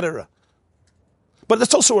with, etc. But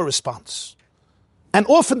that's also a response. And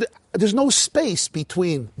often there's no space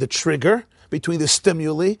between the trigger, between the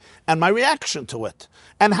stimuli, and my reaction to it.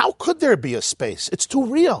 And how could there be a space? It's too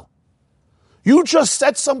real. You just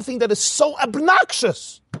said something that is so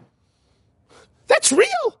obnoxious. That's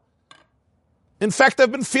real. In fact,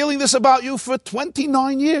 I've been feeling this about you for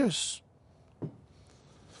 29 years.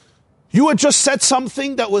 You had just said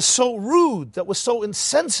something that was so rude, that was so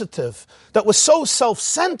insensitive, that was so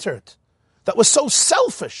self-centered, that was so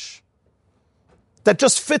selfish, that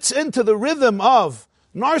just fits into the rhythm of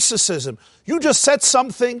narcissism. You just said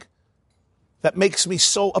something that makes me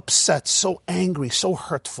so upset, so angry, so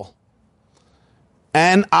hurtful.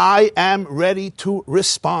 And I am ready to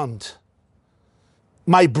respond.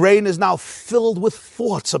 My brain is now filled with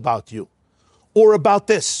thoughts about you, or about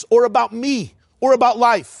this, or about me, or about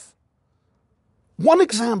life. One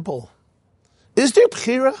example. Is there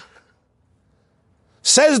bchira?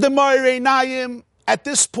 Says the Moirei Naim, at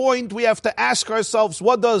this point we have to ask ourselves,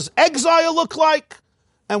 what does exile look like?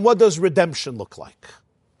 And what does redemption look like?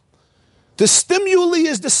 The stimuli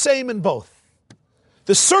is the same in both.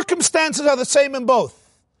 The circumstances are the same in both.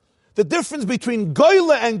 The difference between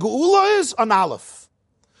Goyla and Geula is an Aleph.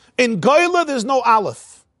 In Goyla, there's no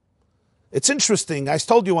Aleph. It's interesting. I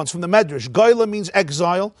told you once from the Medrash, Goyla means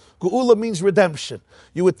exile, Geula means redemption.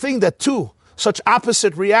 You would think that two such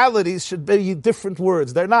opposite realities should be different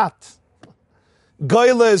words. They're not.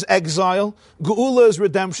 Goyla is exile, Geula is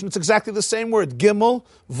redemption. It's exactly the same word. Gimel,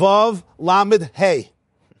 Vav, Lamed, Hey.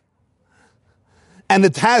 And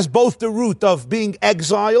it has both the root of being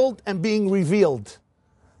exiled and being revealed.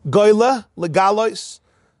 Goyla, legalois.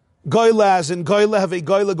 Goyla as in Goyla, have a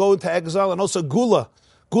Goyla go into exile. And also Gula.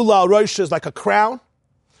 Gula al-Rosh is like a crown.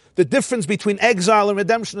 The difference between exile and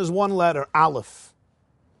redemption is one letter, Aleph.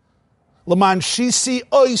 Laman shisi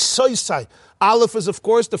oy soisai. Aleph is, of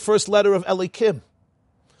course, the first letter of Elikim.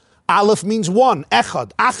 Aleph means one.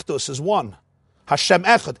 Echad. Achdus is one. Hashem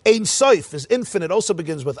Echad. Ein Soif is infinite, also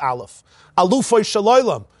begins with Aleph. Alufoy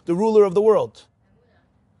Shaloilam, the ruler of the world.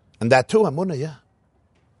 And that too, Amunah, yeah.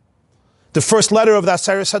 The first letter of the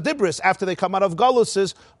Aseres HaDibris, after they come out of Galus,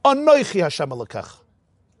 is Anoichi Hashem Elokech.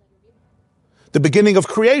 The beginning of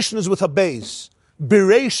creation is with a Beis.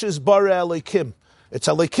 Bireish is Bara Elokim. It's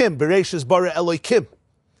Elokim. Bireish is Bara Elokim.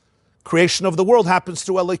 Creation of the world happens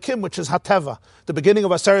through Elokim, which is Hateva. The beginning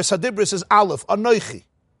of Aseres HaDibris is Aleph, Anoichi.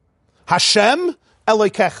 Hashem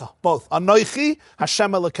Elokecha. Both. Anoichi,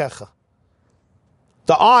 Hashem Elokecha.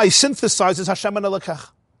 The I synthesizes Hashem and Elokecha.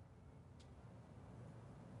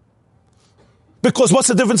 Because what's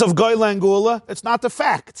the difference of Goyla and Geula? It's not the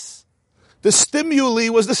facts. The stimuli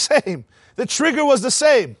was the same. The trigger was the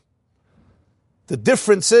same. The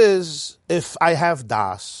difference is if I have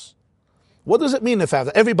das. What does it mean if I have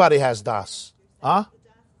das? Everybody has das. Huh?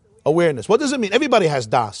 Awareness. What does it mean? Everybody has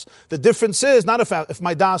das. The difference is not if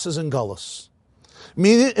my das is in Gullus.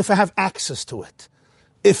 Meaning if I have access to it.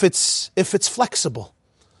 If it's flexible.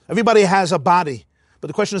 Everybody has a body. But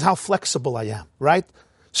the question is how flexible I am, right?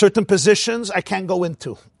 Certain positions I can't go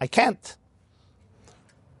into. I can't.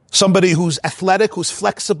 Somebody who's athletic, who's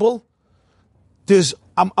flexible,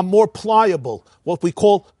 I'm more pliable, what we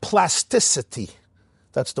call plasticity.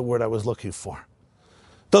 That's the word I was looking for.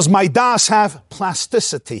 Does my das have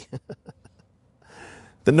plasticity?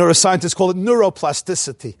 The neuroscientists call it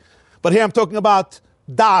neuroplasticity. But here I'm talking about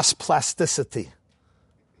das plasticity.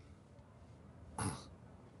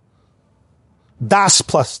 Das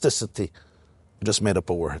plasticity. I just made up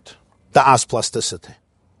a word. Das plasticity.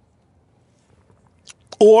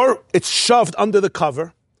 Or it's shoved under the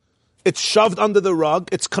cover. It's shoved under the rug.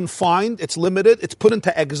 It's confined. It's limited. It's put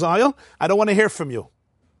into exile. I don't want to hear from you.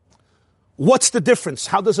 What's the difference?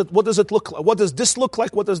 What does it look like? What does this look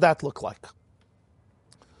like? What does that look like?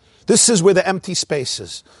 This is where the empty space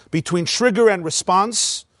is. Between trigger and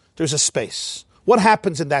response, there's a space. What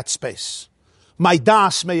happens in that space? My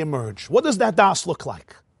das may emerge. What does that das look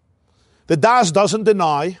like? The das doesn't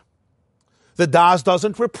deny. The das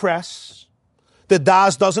doesn't repress. The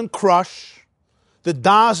das doesn't crush. The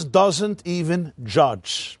das doesn't even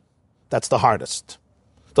judge. That's the hardest.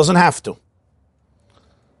 Doesn't have to.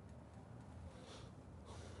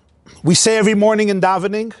 We say every morning in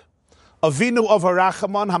davening, Avinu of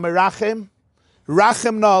Harachaman Hamerachem,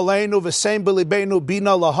 Rachem na aleinu v'sein b'libeinu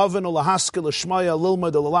bina lahavinu lahaskel l'shmaya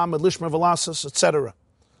lilmad l'lamed lishmer v'lasas, etc.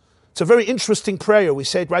 It's a very interesting prayer. We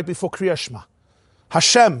say it right before Kriya Shema.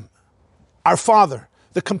 Hashem, our Father,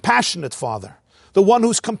 the compassionate Father, the one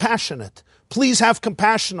who's compassionate, please have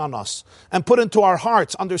compassion on us and put into our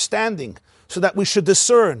hearts understanding so that we should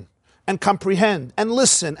discern and comprehend and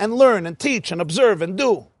listen and learn and teach and observe and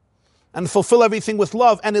do and fulfill everything with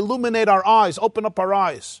love and illuminate our eyes, open up our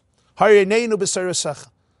eyes. Why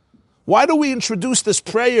do we introduce this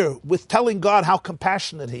prayer with telling God how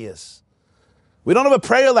compassionate He is? We don't have a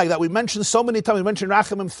prayer like that. We mentioned so many times. We mentioned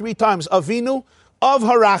Rachamim 3 times. Avinu of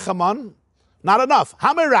Harachaman. Not enough.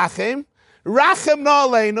 Hamerachem. Rachem na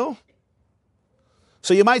aleinu.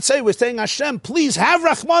 So you might say, we're saying, Hashem, please have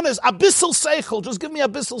Rachmanis, abyssal seichel. Just give me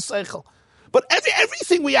abyssal seichel. But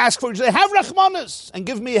everything we ask for, you say, have Rachmanis and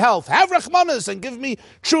give me health. Have Rachmanis and give me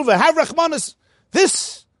tshuva. Have Rachmanis.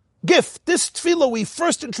 This gift, this tefillah, we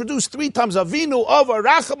first introduced 3 times. Avinu of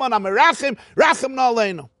Harachaman, Hamerachem, Rachem na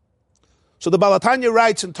aleinu. So the Baal HaTanya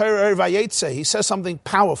writes in Torah Vayetze, he says something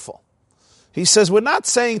powerful. He says, we're not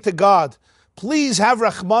saying to God, please have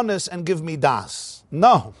Rachmanis and give me das.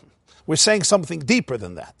 No, we're saying something deeper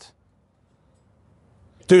than that.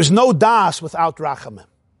 There's no das without Rachamim.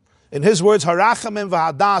 In his words, Harachamim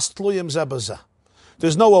v'hadas tluyim zebazah.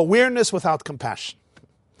 There's no awareness without compassion.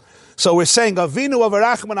 So we're saying, Avinu of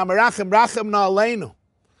Rachman Amerachim Rachem na aleinu.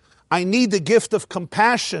 I need the gift of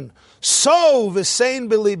compassion. So v'sein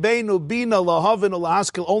b'libeinu bina lahavinu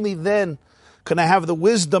lahaskel. Only then Can I have the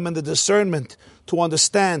wisdom and the discernment to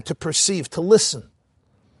understand, to perceive, to listen?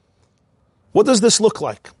 What does this look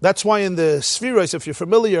like? That's why in the Sfiros, if you're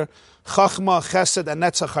familiar, Chachma, Chesed, and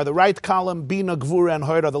Netzach are the right column, Bina, Gvura, and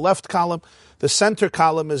Hod are the left column. The center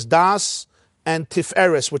column is Das and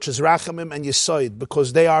Tiferes, which is Rachamim and Yisoid,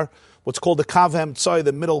 because they are what's called the Kavhem Tzoy,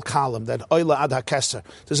 the middle column, that Oila Ad HaKeser.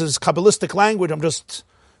 This is Kabbalistic language, I'm just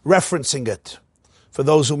referencing it for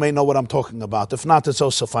those who may know what I'm talking about. If not, it's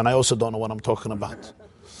also fine. I also don't know what I'm talking about.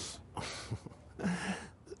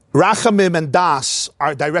 Rachamim and Das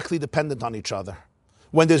are directly dependent on each other.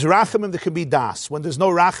 When there's Rachamim, there can be Das. When there's no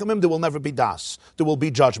Rachamim, there will never be Das. There will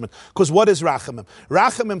be judgment. Because what is Rachamim?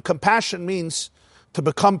 Rachamim, compassion, means to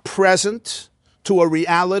become present to a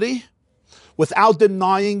reality without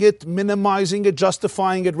denying it, minimizing it,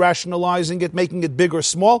 justifying it, rationalizing it, making it big or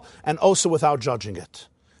small, and also without judging it.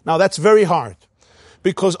 Now that's very hard,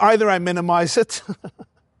 because either I minimize it,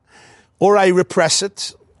 or I repress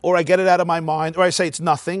it, or I get it out of my mind, or I say it's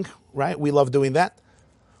nothing, right? We love doing that.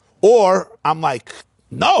 Or I'm like,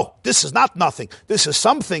 no, this is not nothing. This is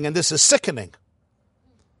something, and this is sickening.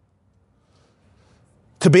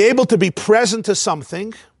 To be able to be present to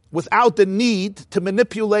something without the need to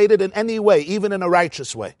manipulate it in any way, even in a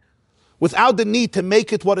righteous way. Without the need to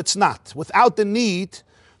make it what it's not. Without the need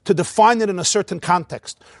to define it in a certain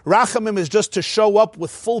context. Rachamim is just to show up with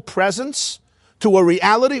full presence to a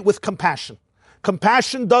reality with compassion.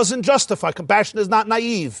 Compassion doesn't justify. Compassion is not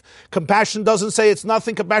naive. Compassion doesn't say it's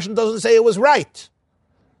nothing. Compassion doesn't say it was right.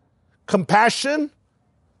 Compassion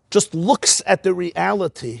just looks at the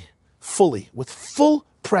reality fully, with full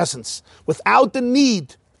presence, without the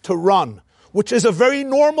need to run, which is a very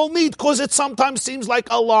normal need, because it sometimes seems like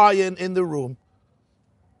a lion in the room.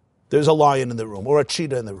 There's a lion in the room, or a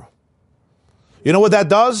cheetah in the room. You know what that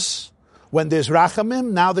does? When there's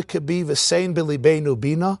Rachamim, now there could be V'sein b'libeinu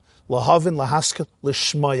bina, lahavin lahaskel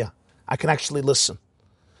lishmaya. I can actually listen.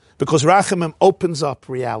 Because Rachamim opens up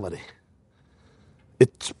reality.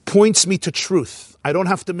 It points me to truth. I don't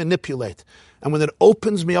have to manipulate. And when it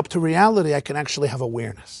opens me up to reality, I can actually have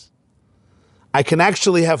awareness. I can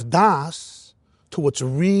actually have das to what's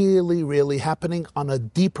really, really happening on a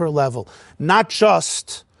deeper level. Not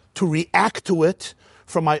just to react to it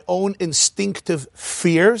from my own instinctive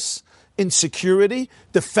fears, insecurity,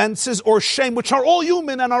 defenses, or shame, which are all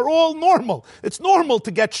human and are all normal. It's normal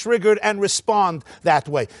to get triggered and respond that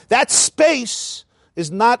way. That space is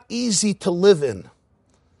not easy to live in.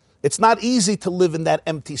 It's not easy to live in that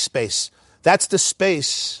empty space. That's the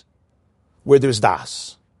space where there's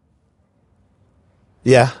das.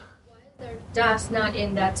 Yeah? Why is there das not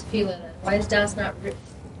in that feeling? Why is das not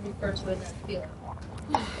referred to in that feeling?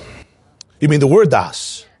 You mean the word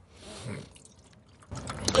das?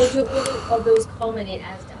 Or those culminate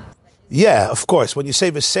as das? Yeah, of course. When you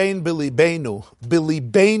say v'sein bilibeinu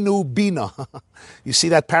bina. You see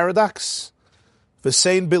that paradox?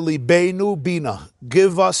 V'sein bilibeinu bina.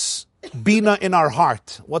 Give us bina in our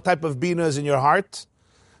heart. What type of bina is in your heart?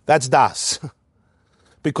 That's das.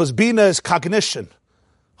 Because bina is cognition.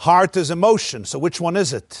 Heart is emotion. So which one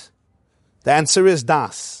is it? The answer is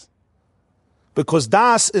das. Because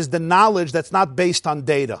das is the knowledge that's not based on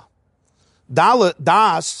data.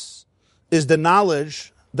 Das is the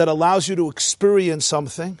knowledge that allows you to experience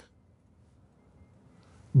something,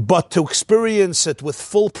 but to experience it with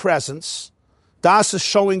full presence. Das is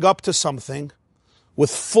showing up to something with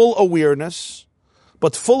full awareness,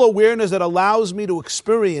 but full awareness that allows me to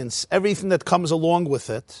experience everything that comes along with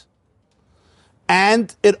it.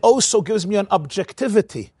 And it also gives me an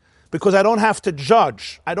objectivity, because I don't have to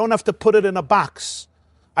judge. I don't have to put it in a box.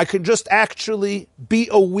 I can just actually be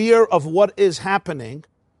aware of what is happening,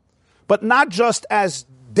 but not just as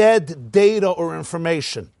dead data or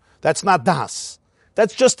information. That's not das.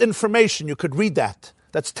 That's just information. You could read that.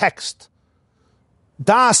 That's text.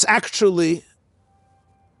 Das actually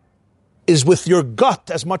is with your gut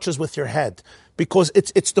as much as with your head, because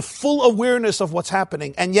it's the full awareness of what's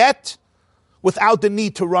happening, and yet without the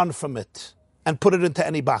need to run from it and put it into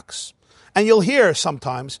any box. And you'll hear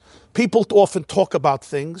sometimes people often talk about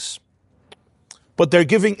things, but they're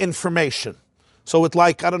giving information. So it's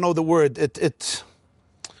like, I don't know the word, it's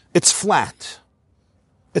flat.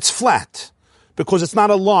 It's flat because it's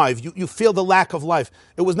not alive. You feel the lack of life.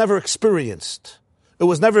 It was never experienced. It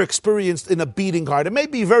was never experienced in a beating heart. It may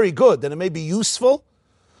be very good and it may be useful,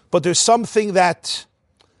 but there's something that,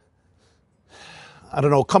 I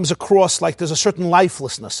don't know, comes across like there's a certain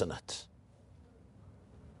lifelessness in it.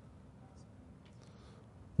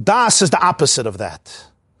 Das is the opposite of that.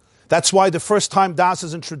 That's why the first time Das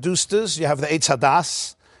is introduced is, you have the Eitz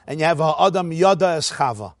HaDas, and you have Adam Yada es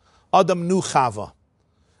Chava. Adam knew Chava.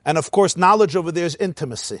 And of course, knowledge over there is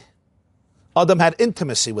intimacy. Adam had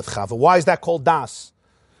intimacy with Chava. Why is that called das?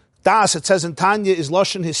 Das, it says in Tanya, is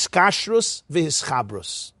loshen hiskashrus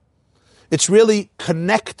v'hischabrus. It's really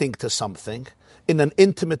connecting to something in an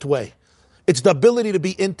intimate way. It's the ability to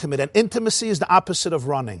be intimate. And intimacy is the opposite of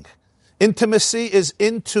running. Intimacy is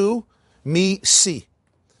into me see.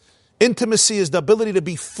 Intimacy is the ability to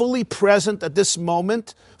be fully present at this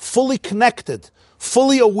moment, fully connected,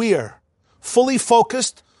 fully aware, fully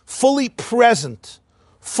focused, fully present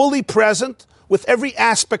with every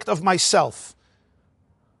aspect of myself.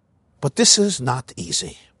 But this is not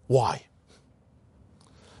easy. Why?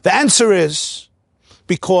 The answer is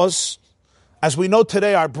because, as we know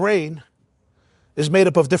today, our brain is made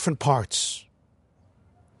up of different parts.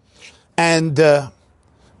 And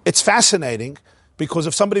it's fascinating because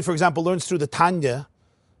if somebody, for example, learns through the Tanya,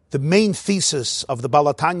 the main thesis of the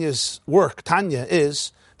Baal Tanya's work, Tanya,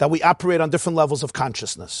 is that we operate on different levels of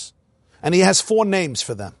consciousness. And he has 4 names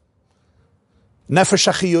for them.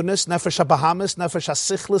 Nefesh HaChiyunis, Nefesh HaBahamis, Nefesh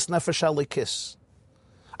HaSichlis, Nefesh HaLikis.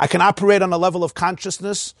 I can operate on a level of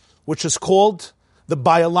consciousness which is called the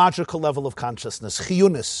biological level of consciousness,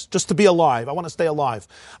 Chiyunis, just to be alive. I want to stay alive.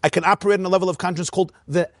 I can operate on a level of consciousness called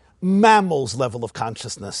the mammal's level of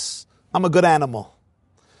consciousness. I'm a good animal.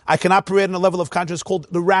 I can operate on a level of consciousness called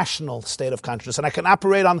the rational state of consciousness, and I can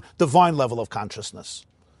operate on divine level of consciousness.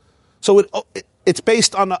 So it's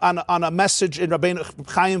based on a message in Rabbeinu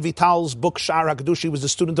Chaim Vital's book Sha'ar HaKadosh. He was a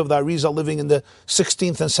student of the Arizal living in the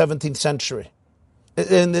 16th and 17th century.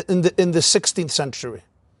 In the 16th century.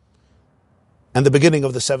 And the beginning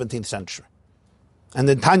of the 17th century. And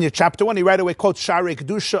in Tanya chapter 1, he right away quotes Sha'arei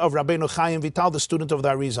Kedusha of Rabbeinu Chaim Vital, the student of the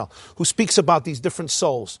Arizal, who speaks about these different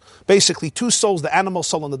souls. Basically 2 souls, the animal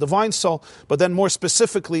soul and the divine soul, but then more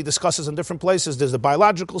specifically discusses in different places. There's the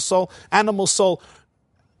biological soul, animal soul,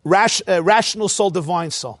 rational soul, divine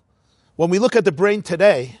soul. When we look at the brain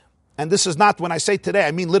today, and this is not, when I say today,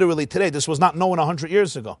 I mean literally today, this was not known 100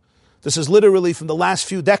 years ago. This is literally from the last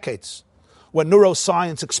few decades, when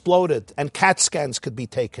neuroscience exploded and CAT scans could be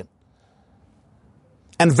taken.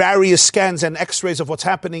 And various scans and x-rays of what's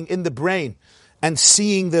happening in the brain, and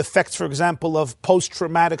seeing the effects, for example, of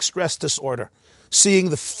post-traumatic stress disorder, seeing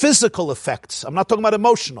the physical effects, I'm not talking about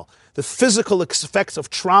emotional, the physical effects of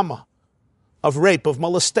trauma, of rape, of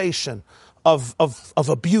molestation, of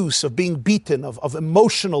abuse, of being beaten, of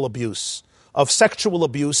emotional abuse, of sexual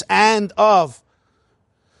abuse, and of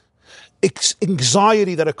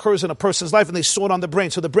anxiety that occurs in a person's life, and they saw it on the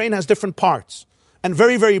brain. So the brain has different parts. And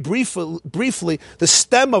very, very briefly, the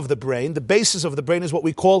stem of the brain, the basis of the brain, is what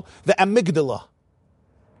we call the amygdala.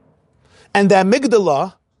 And the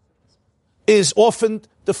amygdala is often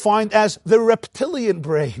defined as the reptilian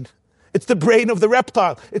brain. It's the brain of the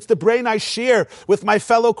reptile. It's the brain I share with my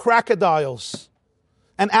fellow crocodiles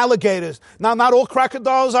and alligators. Now, not all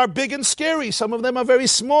crocodiles are big and scary. Some of them are very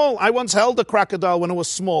small. I once held a crocodile when it was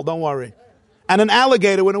small, don't worry. And an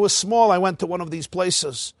alligator when it was small. I went to one of these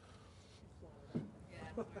places.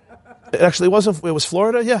 It actually wasn't, it was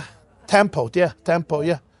Florida, yeah. Tampa, yeah.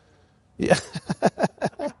 Yeah.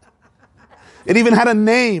 It even had a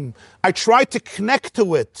name. I tried to connect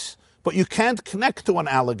to it, but you can't connect to an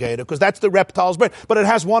alligator because that's the reptile's brain. But it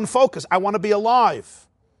has one focus. I want to be alive.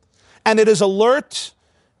 And it is alert.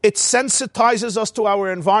 It sensitizes us to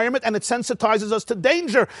our environment, and it sensitizes us to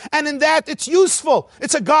danger. And in that, it's useful.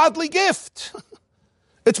 It's a godly gift.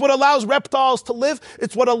 It's what allows reptiles to live.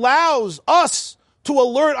 It's what allows us to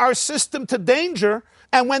alert our system to danger.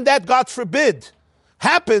 And when that, God forbid,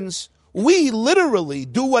 happens, we literally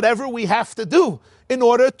do whatever we have to do in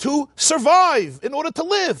order to survive, in order to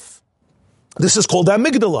live. This is called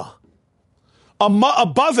amygdala.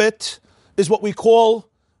 Above it is what we call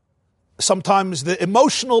sometimes the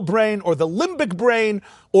emotional brain or the limbic brain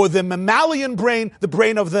or the mammalian brain, the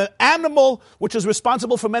brain of the animal, which is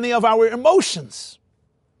responsible for many of our emotions.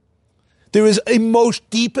 There is a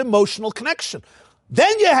deep emotional connection.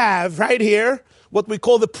 Then you have right here what we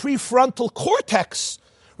call the prefrontal cortex,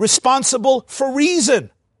 responsible for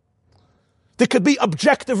reason. There could be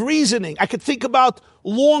objective reasoning. I could think about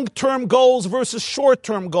long-term goals versus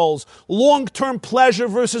short-term goals, long-term pleasure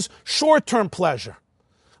versus short-term pleasure.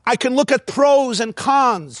 I can look at pros and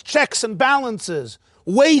cons, checks and balances,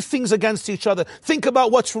 weigh things against each other, think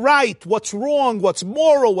about what's right, what's wrong, what's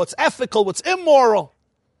moral, what's ethical, what's immoral.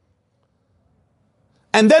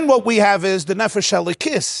 And then what we have is the Nefesh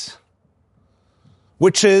HaLikis,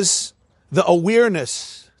 which is the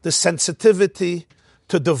awareness, the sensitivity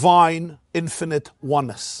to divine, infinite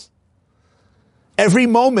oneness. Every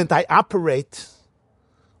moment I operate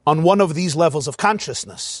on one of these levels of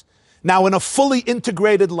consciousness. Now, in a fully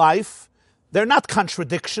integrated life, They're not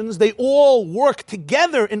contradictions. They all work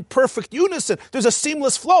together in perfect unison. There's a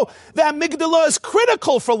seamless flow. The amygdala is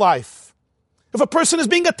critical for life. If a person is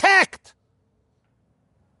being attacked,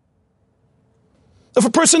 if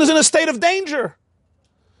a person is in a state of danger,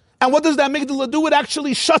 and what does the amygdala do? It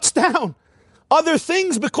actually shuts down other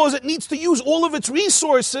things because it needs to use all of its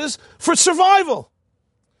resources for survival.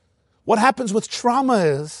 What happens with trauma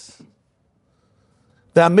is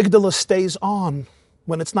the amygdala stays on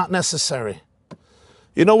when it's not necessary.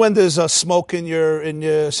 You know when there's a smoke in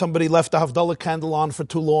your somebody left a Havdalah candle on for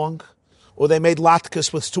too long, or they made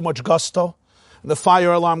latkes with too much gusto, and the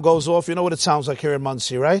fire alarm goes off. You know what it sounds like here in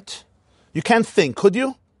Monsey, right? You can't think, could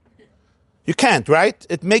you? You can't, right?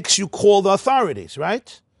 It makes you call the authorities,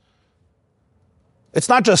 right? It's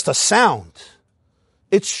not just a sound.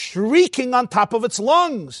 It's shrieking on top of its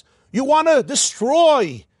lungs. You want to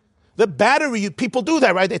destroy the battery. People do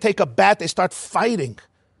that, right? They take a bat, they start fighting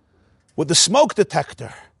with the smoke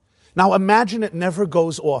detector. Now imagine it never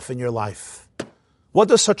goes off in your life. What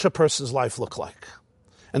does such a person's life look like?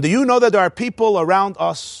 And do you know that there are people around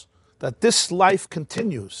us that this life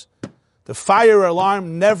continues? The fire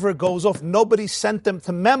alarm never goes off. Nobody sent them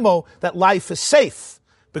to memo that life is safe,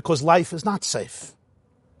 because life is not safe.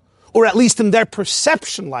 Or at least in their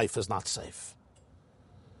perception, life is not safe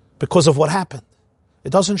because of what happened.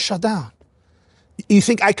 It doesn't shut down. You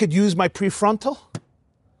think I could use my prefrontal?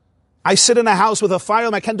 I sit in a house with a fire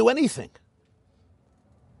alarm, I can't do anything.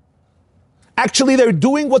 Actually, they're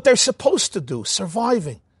doing what they're supposed to do,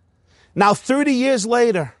 surviving. Now, 30 years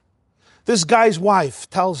later, this guy's wife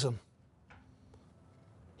tells him,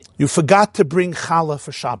 you forgot to bring challah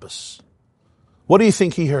for Shabbos. What do you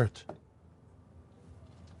think he heard?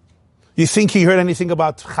 You think he heard anything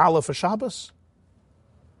about challah for Shabbos?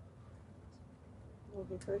 Well,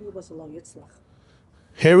 he heard he was a lo yitzlach.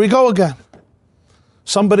 Here we go again.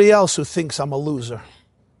 Somebody else who thinks I'm a loser.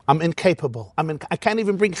 I'm incapable. I can't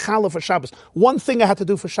even bring challah for Shabbos. One thing I had to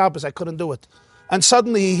do for Shabbos, I couldn't do it. And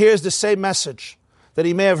suddenly he hears the same message that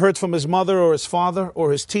he may have heard from his mother or his father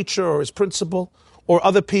or his teacher or his principal or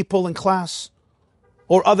other people in class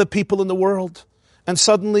or other people in the world. And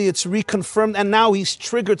suddenly it's reconfirmed, and now he's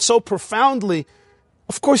triggered so profoundly.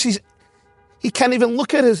 Of course, he can't even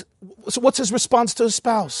look at so what's his response to his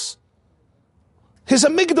spouse? His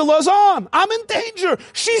amygdala is on. I'm in danger.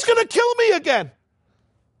 She's going to kill me again.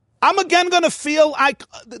 I'm again going to feel like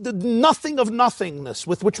the nothing of nothingness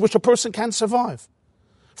with which a person can't survive.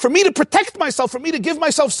 For me to protect myself, for me to give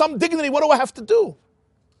myself some dignity, what do I have to do?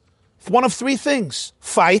 One of three things: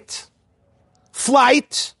 fight,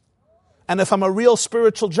 flight, and if I'm a real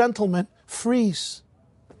spiritual gentleman, freeze.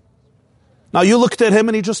 Now you looked at him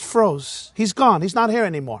and he just froze. He's gone. He's not here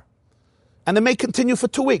anymore. And it may continue for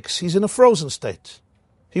 2 weeks. He's in a frozen state.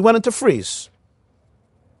 He went into freeze.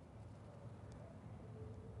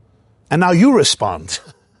 And now you respond.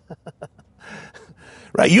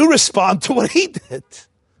 Right? You respond to what he did.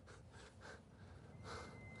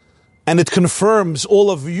 And it confirms all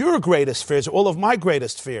of your greatest fears, all of my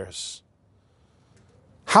greatest fears.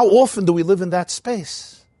 How often do we live in that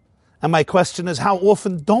space? And my question is, how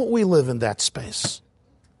often don't we live in that space?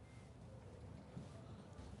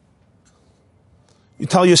 You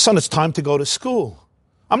tell your son it's time to go to school.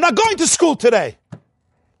 I'm not going to school today.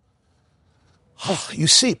 Oh, you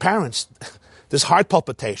see, parents, there's heart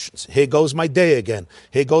palpitations. Here goes my day again.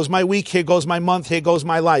 Here goes my week. Here goes my month. Here goes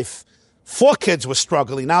my life. 4 kids were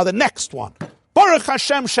struggling. Now the next one. Baruch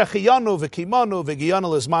Hashem shechiyanu v'kimanu v'giyanu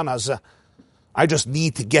lizman hazeh. I just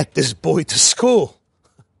need to get this boy to school.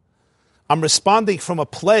 I'm responding from a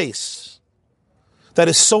place that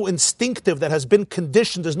is so instinctive, that has been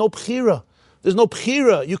conditioned. There's no bchira. There's no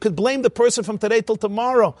bchira. You could blame the person from today till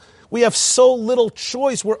tomorrow. We have so little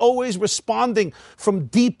choice. We're always responding from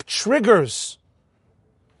deep triggers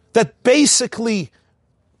that basically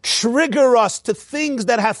trigger us to things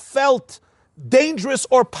that have felt dangerous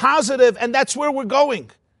or positive, and that's where we're going.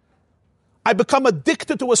 I become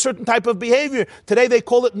addicted to a certain type of behavior. Today they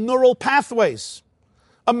call it neural pathways.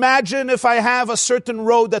 Imagine if I have a certain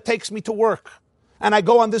road that takes me to work, and I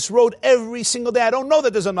go on this road every single day. I don't know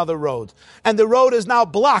that there's another road. And the road is now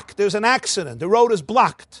blocked. There's an accident. The road is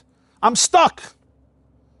blocked. I'm stuck.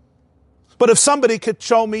 But if somebody could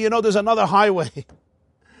show me, there's another highway,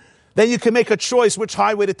 then you can make a choice which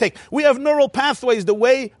highway to take. We have neural pathways, the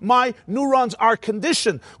way my neurons are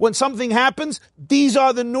conditioned. When something happens, these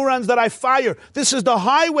are the neurons that I fire. This is the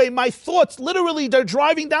highway. My thoughts, literally, they're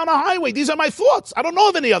driving down a highway. These are my thoughts. I don't know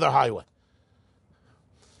of any other highway.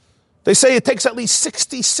 They say it takes at least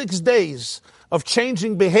 66 days of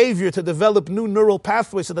changing behavior to develop new neural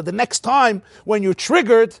pathways so that the next time when you're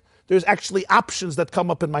triggered, there's actually options that come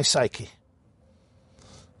up in my psyche.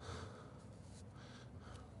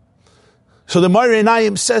 So the Moreh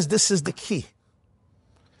Einayim says this is the key.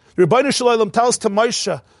 The Rebbeinu Shalom tells to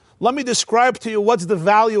Moshe, let me describe to you what's the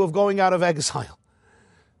value of going out of exile.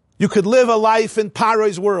 You could live a life in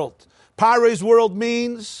Paro's world. Paro's world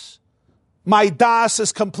means my das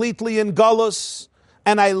is completely in Gullus,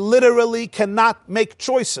 and I literally cannot make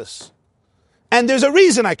choices. And there's a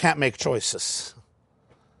reason I can't make choices.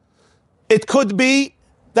 It could be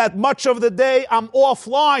that much of the day I'm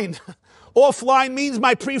offline. Offline means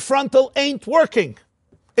my prefrontal ain't working.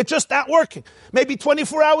 It's just not working. Maybe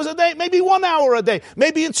 24 hours a day, maybe 1 hour a day,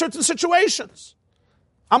 maybe in certain situations.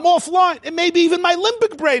 I'm offline. And maybe even my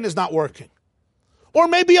limbic brain is not working. Or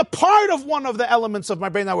maybe a part of one of the elements of my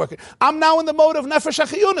brain not working. I'm now in the mode of Nefesh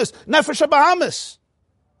HaChiyunis, Nefesh HaBahamis.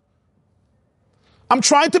 I'm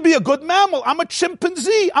trying to be a good mammal. I'm a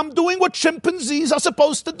chimpanzee. I'm doing what chimpanzees are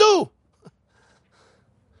supposed to do.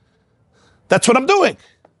 That's what I'm doing.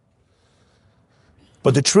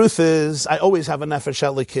 But the truth is, I always have a Nefesh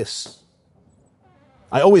Elikis.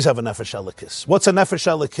 I always have a Nefesh Elikis. What's a Nefesh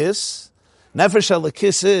Elikis? Nefesh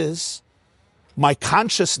Elikis is my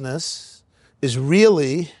consciousness is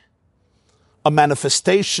really a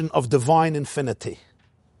manifestation of divine infinity,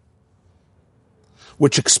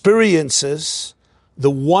 which experiences the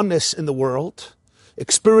oneness in the world,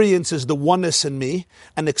 experiences the oneness in me,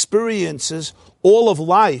 and experiences all of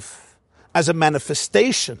life as a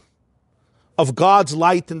manifestation of God's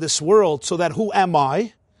light in this world, so that who am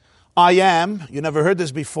I? I am, you never heard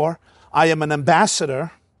this before, I am an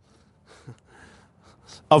ambassador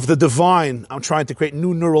of the divine. I'm trying to create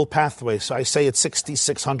new neural pathways, so I say it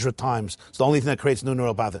 6,600 times. It's the only thing that creates new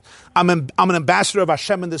neural pathways. I'm an ambassador of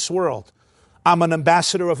Hashem in this world. I'm an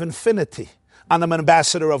ambassador of infinity. And I'm an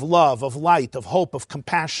ambassador of love, of light, of hope, of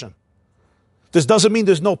compassion. This doesn't mean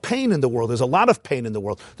there's no pain in the world. There's a lot of pain in the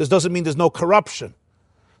world. This doesn't mean there's no corruption.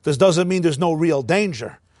 This doesn't mean there's no real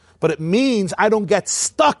danger. But it means I don't get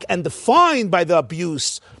stuck and defined by the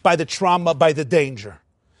abuse, by the trauma, by the danger.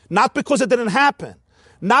 Not because it didn't happen.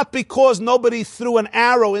 Not because nobody threw an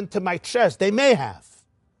arrow into my chest. They may have.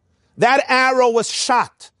 That arrow was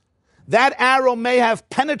shot. That arrow may have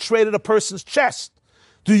penetrated a person's chest.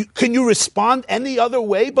 Can you respond any other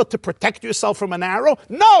way but to protect yourself from an arrow?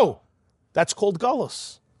 No! That's called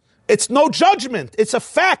Gullus. It's no judgment. It's a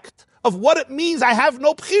fact of what it means I have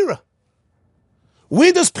no Bechira.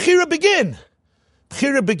 Where does Bechira begin?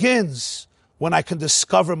 Bechira begins when I can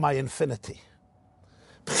discover my infinity.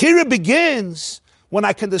 Bechira begins when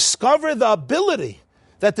I can discover the ability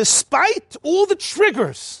that despite all the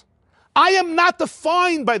triggers, I am not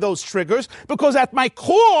defined by those triggers, because at my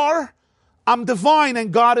core, I'm divine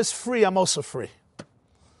and God is free. I'm also free.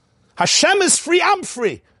 Hashem is free. I'm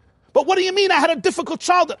free. But what do you mean I had a difficult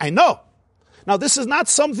childhood? I know. Now, this is not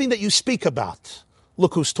something that you speak about.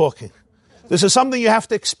 Look who's talking. This is something you have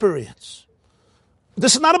to experience.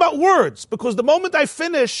 This is not about words, because the moment I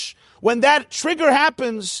finish, when that trigger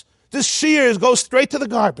happens, this shear goes straight to the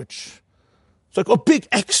garbage. It's like a big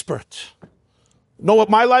expert. Know what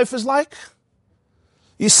my life is like?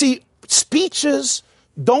 You see, speeches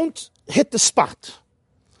don't hit the spot.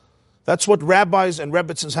 That's what rabbis and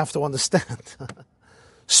rebbitzins have to understand.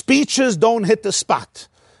 Speeches don't hit the spot.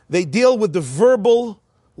 They deal with the verbal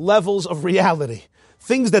levels of reality.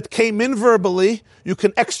 Things that came in verbally, you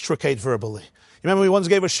can extricate verbally. You remember we once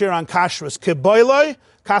gave a shir on kashrus, kiboiloi,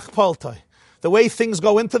 kach poltoi. The way things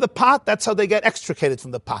go into the pot, that's how they get extricated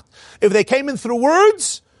from the pot. If they came in through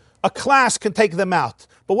words, a class can take them out.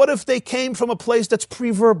 But what if they came from a place that's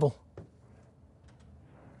pre-verbal?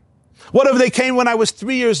 What if they came when I was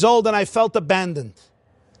 3 years old and I felt abandoned?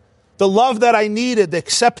 The love that I needed, the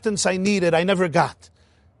acceptance I needed, I never got.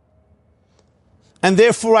 And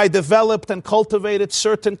therefore I developed and cultivated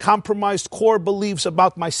certain compromised core beliefs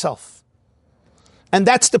about myself. And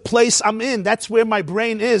that's the place I'm in. That's where my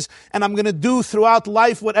brain is. And I'm going to do throughout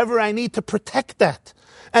life whatever I need to protect that.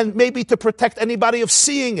 And maybe to protect anybody of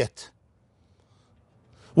seeing it.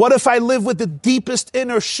 What if I live with the deepest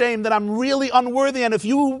inner shame that I'm really unworthy, and if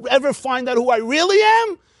you ever find out who I really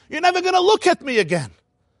am, you're never going to look at me again.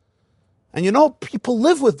 And you know, people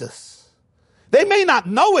live with this. They may not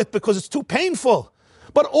know it because it's too painful.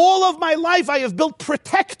 But all of my life I have built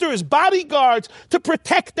protectors, bodyguards, to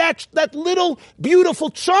protect that little beautiful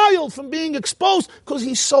child from being exposed because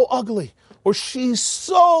he's so ugly or she's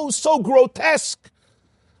so grotesque.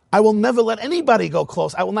 I will never let anybody go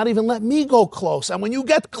close. I will not even let me go close. And when you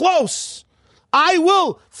get close, I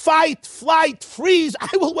will fight, flight, freeze. I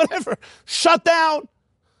will whatever. Shut down.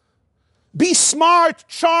 Be smart,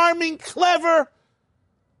 charming, clever.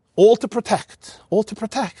 All to protect. All to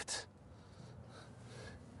protect.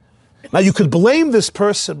 Now you could blame this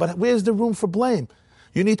person, but where's the room for blame?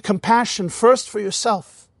 You need compassion first for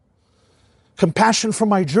yourself. Compassion for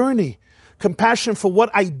my journey. Compassion for what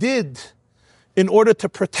I did in order to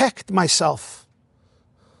protect myself.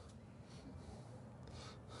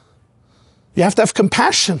 You have to have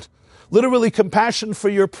compassion. Literally compassion for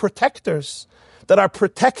your protectors that are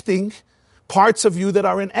protecting parts of you that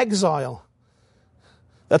are in exile.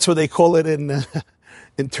 That's what they call it in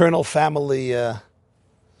internal family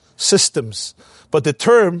systems. But the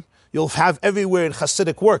term you'll have everywhere in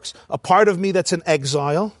Hasidic works. A part of me that's in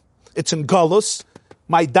exile. It's in Galus.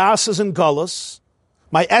 My das is in Galus.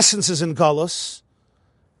 My essence is in Galus.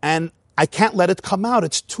 And I can't let it come out.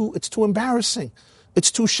 It's too embarrassing.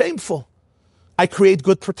 It's too shameful. I create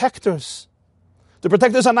good protectors. The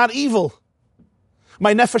protectors are not evil.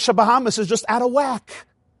 My nefesh habahamis is just out of whack.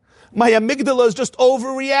 My amygdala is just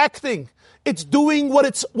overreacting. It's doing what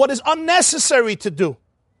is unnecessary to do.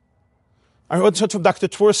 I heard such from Dr.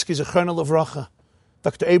 Twersky, Zechrona Livracha.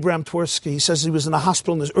 Dr. Abraham Twersky, he says he was in a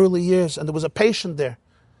hospital in his early years and there was a patient there.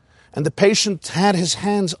 And the patient had his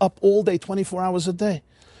hands up all day, 24 hours a day.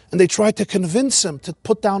 And they tried to convince him to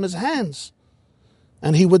put down his hands.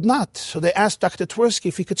 And he would not. So they asked Dr. Twersky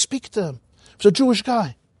if he could speak to him. He was a Jewish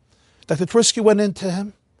guy. Dr. Twersky went into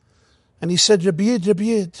him and he said, Rabbi,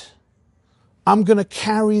 I'm going to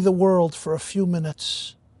carry the world for a few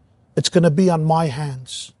minutes. It's going to be on my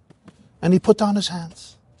hands. And he put down his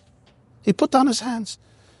hands. He put down his hands.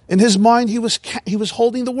 In his mind, he was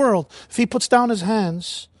holding the world. If he puts down his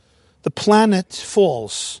hands, the planet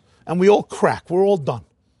falls and we all crack. We're all done.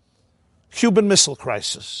 Cuban Missile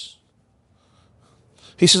Crisis.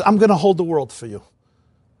 He says, I'm going to hold the world for you.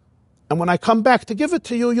 And when I come back to give it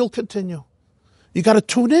to you, you'll continue. You got to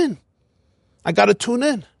tune in. I got to tune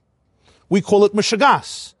in. We call it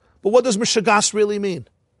Meshagas. But what does Meshagas really mean?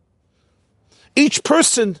 Each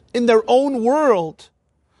person in their own world,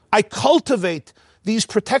 I cultivate these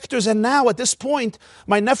protectors, and now at this point,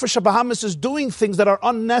 my nefesh habahamis is doing things that are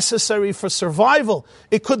unnecessary for survival.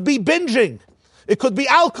 It could be binging. It could be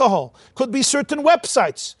alcohol. It could be certain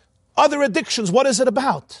websites. Other addictions. What is it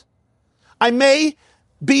about? I may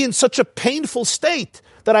be in such a painful state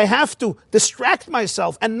that I have to distract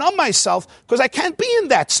myself and numb myself because I can't be in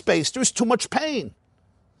that space. There's too much pain.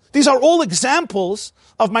 These are all examples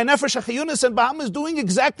of my nefesh hachiyunis and bahamas doing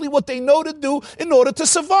exactly what they know to do in order to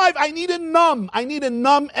survive. I need to numb. I need to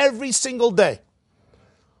numb every single day.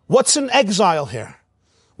 What's in exile here?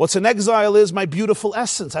 What's in exile is my beautiful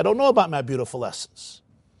essence. I don't know about my beautiful essence.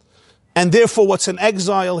 And therefore what's in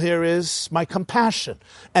exile here is my compassion.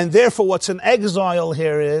 And therefore what's in exile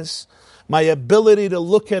here is my ability to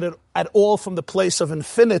look at it at all from the place of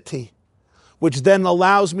infinity, which then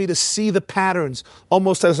allows me to see the patterns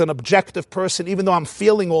almost as an objective person. Even though I'm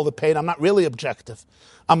feeling all the pain, I'm not really objective.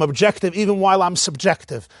 I'm objective even while I'm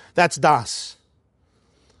subjective. That's das.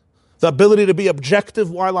 The ability to be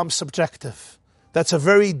objective while I'm subjective. That's a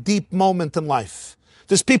very deep moment in life.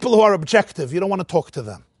 There's people who are objective. You don't want to talk to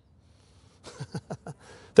them.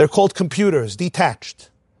 They're called computers, detached.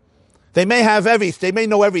 They may have everything, they may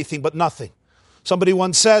know everything, but nothing. Somebody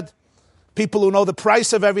once said, people who know the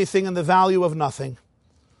price of everything and the value of nothing.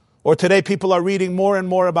 Or today people are reading more and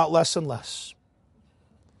more about less and less.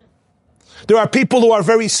 There are people who are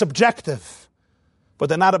very subjective, but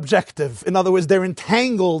they're not objective. In other words, they're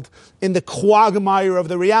entangled in the quagmire of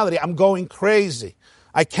the reality. I'm going crazy.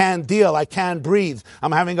 I can't deal. I can't breathe.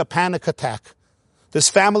 I'm having a panic attack. This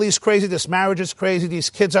family is crazy. This marriage is crazy. These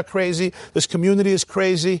kids are crazy. This community is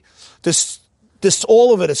crazy. This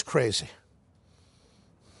all of it is crazy.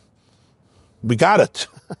 We got it.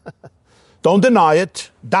 Don't deny it.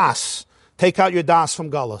 Das. Take out your das from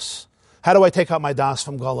Galus. How do I take out my das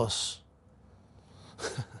from Galus?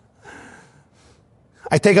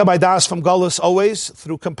 I take out my das from Galus always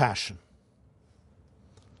through compassion.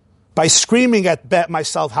 By screaming at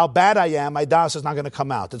myself how bad I am, my das is not going to come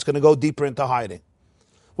out. It's going to go deeper into hiding.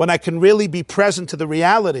 When I can really be present to the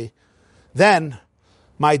reality, then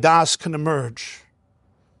my das can emerge.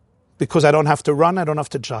 Because I don't have to run, I don't have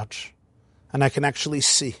to judge. And I can actually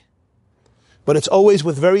see. But it's always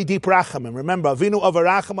with very deep rachamim. Remember, Avinu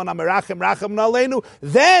avaracham amerachim racham naleinu.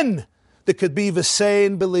 Then there could be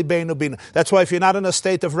v'sein b'libeinu bina. That's why if you're not in a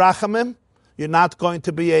state of rachamim, you're not going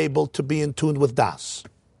to be able to be in tune with das.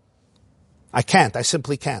 I can't. I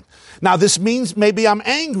simply can't. Now this means maybe I'm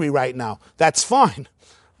angry right now. That's fine.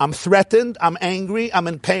 I'm threatened. I'm angry. I'm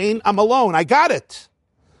in pain. I'm alone. I got it.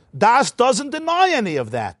 Das doesn't deny any of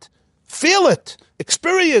that. Feel it.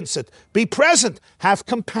 Experience it. Be present. Have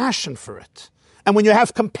compassion for it. And when you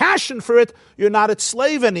have compassion for it, you're not its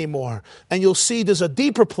slave anymore. And you'll see there's a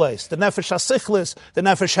deeper place, the nefesh hasichlis, the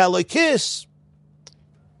nefesh halokis,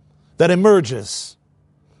 that emerges.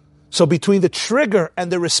 So between the trigger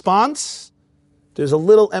and the response, there's a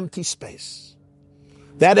little empty space.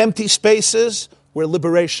 That empty space is where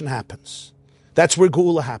liberation happens. That's where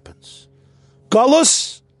Geula happens.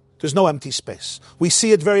 Galus, there's no empty space. We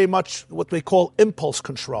see it very much what we call impulse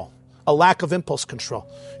control, a lack of impulse control.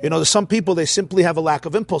 There's some people, they simply have a lack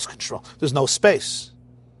of impulse control. There's no space.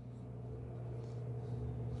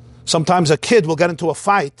 Sometimes a kid will get into a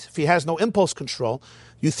fight. If he has no impulse control,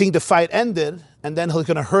 you think the fight ended, and then he's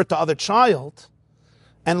going to hurt the other child.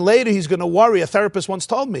 And later he's going to worry. A therapist once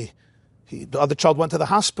told me, the other child went to the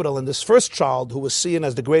hospital, and this first child, who was seen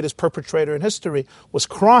as the greatest perpetrator in history, was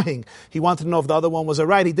crying. He wanted to know if the other one was all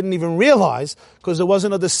right. He didn't even realize, because it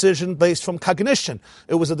wasn't a decision based from cognition.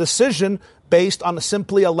 It was a decision based on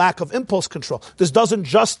simply a lack of impulse control. This doesn't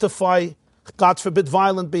justify, God forbid,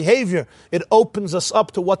 violent behavior. It opens us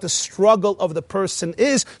up to what the struggle of the person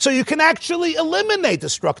is, so you can actually eliminate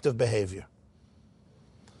destructive behavior.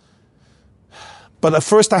 But at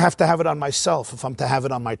first I have to have it on myself, if I'm to have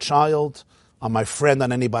it on my child, on my friend,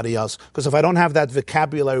 on anybody else. Because if I don't have that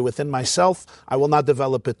vocabulary within myself, I will not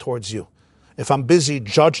develop it towards you. If I'm busy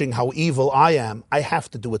judging how evil I am, I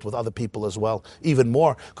have to do it with other people as well, even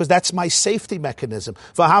more. Because that's my safety mechanism.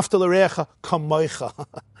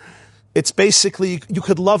 It's basically, you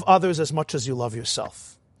could love others as much as you love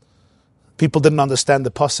yourself. People didn't understand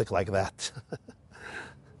the pasuk like that.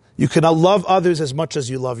 You cannot love others as much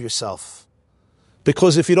as you love yourself.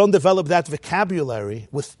 Because if you don't develop that vocabulary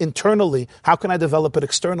internally, how can I develop it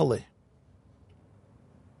externally?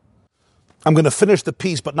 I'm going to finish the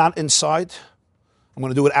piece, but not inside. I'm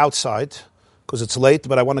going to do it outside, because it's late,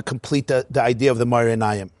 but I want to complete the idea of the Meir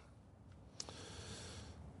Einayim.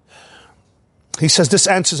 He says this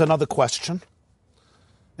answers another question.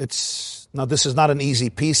 Now this is not an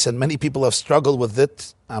easy piece, and many people have struggled with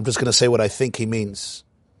it. I'm just going to say what I think he means.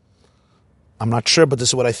 I'm not sure, but this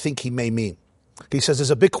is what I think he may mean. He says there's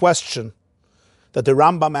a big question that the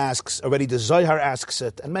Rambam asks, already the Zohar asks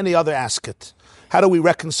it, and many others ask it. How do we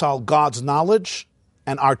reconcile God's knowledge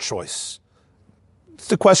and our choice? It's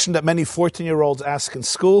the question that many 14-year-olds ask in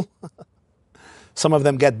school. Some of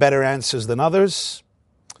them get better answers than others.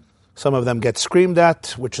 Some of them get screamed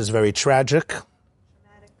at, which is very tragic.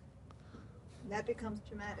 Traumatic. That becomes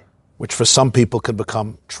traumatic. Which for some people can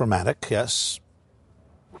become traumatic, yes.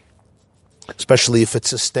 Especially if it's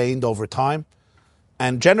sustained over time.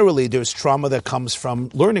 And generally, there's trauma that comes from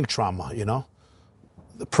learning trauma,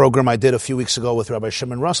 The program I did a few weeks ago with Rabbi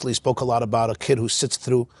Shimon Russell, he spoke a lot about a kid who sits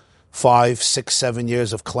through 5, 6, 7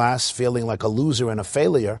 years of class feeling like a loser and a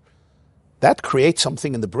failure. That creates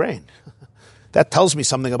something in the brain. That tells me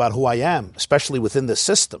something about who I am, especially within the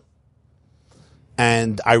system.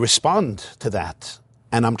 And I respond to that.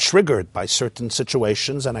 And I'm triggered by certain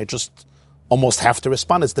situations, and I just almost have to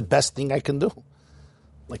respond. It's the best thing I can do.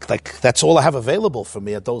 Like that's all I have available for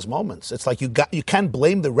me at those moments. It's like you can't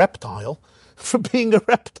blame the reptile for being a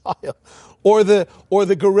reptile, or the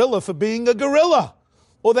gorilla for being a gorilla,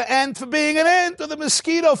 or the ant for being an ant, or the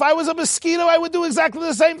mosquito. If I was a mosquito, I would do exactly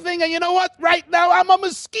the same thing. And you know what? Right now, I'm a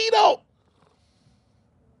mosquito.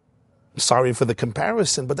 I'm sorry for the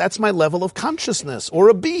comparison, but that's my level of consciousness, or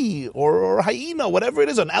a bee, or a hyena, whatever it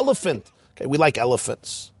is, an elephant. Okay, we like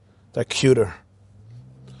elephants. They're cuter,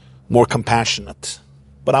 more compassionate.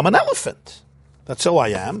 But I'm an elephant. That's who I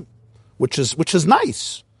am, which is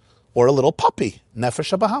nice. Or a little puppy,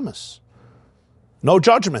 Nefesh HaBahamas. No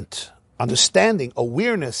judgment, understanding,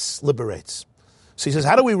 awareness liberates. So he says,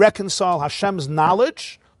 how do we reconcile Hashem's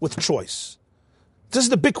knowledge with choice? This is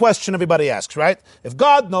the big question everybody asks, right? If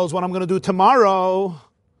God knows what I'm going to do tomorrow,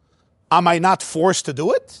 am I not forced to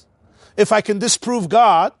do it? If I can disprove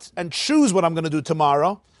God and choose what I'm going to do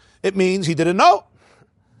tomorrow, it means he didn't know.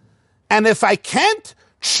 And if I can't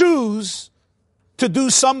choose to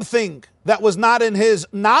do something that was not in his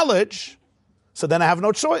knowledge, so then I have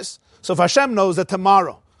no choice. So if Hashem knows that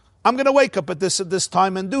tomorrow I'm going to wake up at this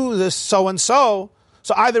time and do this so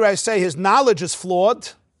either I say his knowledge is flawed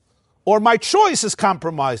or my choice is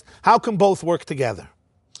compromised. How can both work together?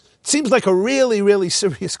 It seems like a really, really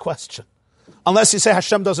serious question. Unless you say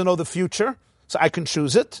Hashem doesn't know the future, so I can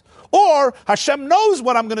choose it. Or Hashem knows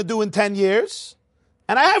what I'm going to do in 10 years,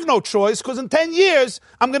 and I have no choice, because in 10 years,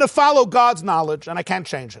 I'm going to follow God's knowledge, and I can't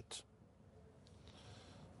change it.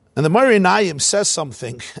 And the Meir Einayim says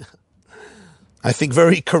something, I think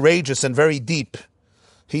very courageous and very deep.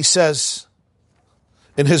 He says,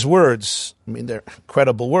 in his words, they're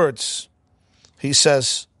incredible words, he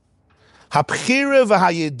says, Ha'bchira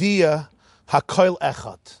v'ha'yediyah ha'kol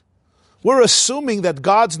echad. We're assuming that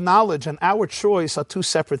God's knowledge and our choice are two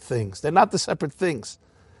separate things. They're not the separate things.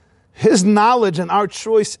 His knowledge and our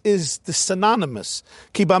choice is the synonymous.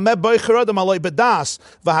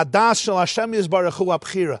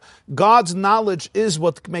 God's knowledge is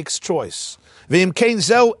what makes choice. When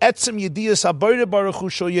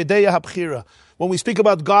we speak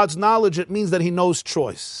about God's knowledge, it means that He knows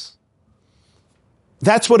choice.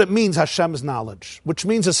 That's what it means, Hashem's knowledge, which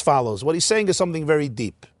means as follows. What He's saying is something very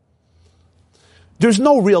deep. There's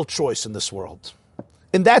no real choice in this world.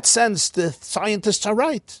 In that sense, the scientists are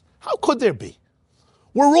right. How could there be?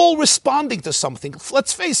 We're all responding to something.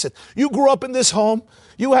 Let's face it. You grew up in this home.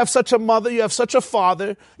 You have such a mother. You have such a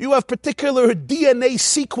father. You have particular DNA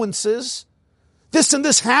sequences. This and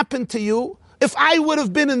this happened to you. If I would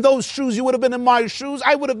have been in those shoes, you would have been in my shoes.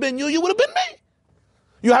 I would have been you. You would have been me.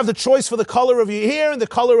 You have the choice for the color of your hair and the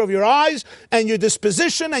color of your eyes and your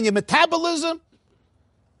disposition and your metabolism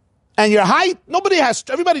and your height. Nobody has.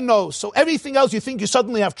 Everybody knows. So everything else, you think you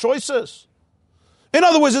suddenly have choices. In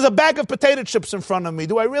other words, there's a bag of potato chips in front of me.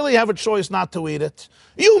 Do I really have a choice not to eat it?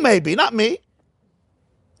 You maybe, not me.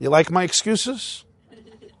 You like my excuses?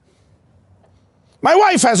 My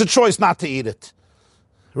wife has a choice not to eat it.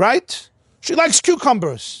 Right? She likes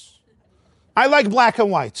cucumbers. I like black and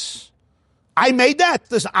whites. I made that.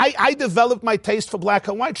 Listen, I developed my taste for black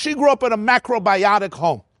and white. She grew up in a macrobiotic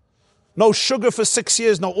home. No sugar for 6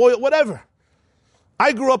 years, no oil, whatever.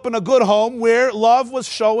 I grew up in a good home where love was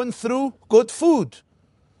shown through good food.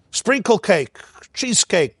 Sprinkle cake,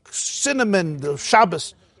 cheesecake, cinnamon,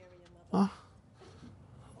 Shabbos. Huh?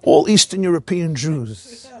 All Eastern European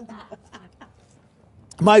Jews.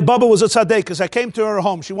 My Baba was a tzaddik because I came to her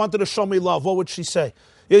home. She wanted to show me love. What would she say?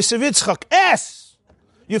 Yosef Yitzchak, es.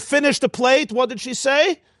 You finished the plate. What did she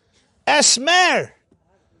say? Es mer.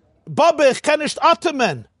 Baba, ich kann nicht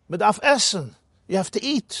atmen. Mit auf essen. You have to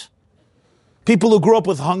eat. People who grew up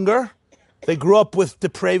with hunger, they grew up with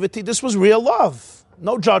depravity. This was real love.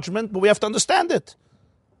 No judgment, but we have to understand it.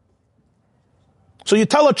 So you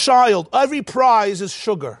tell a child, every prize is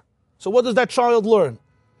sugar. So what does that child learn?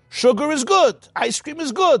 Sugar is good. Ice cream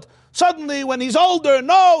is good. Suddenly, when he's older,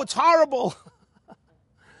 no, it's horrible.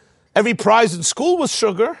 Every prize in school was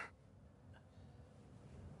sugar.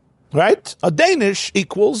 Right? A Danish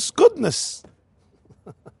equals goodness.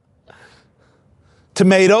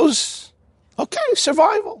 Tomatoes. Okay,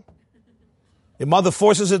 survival. Your mother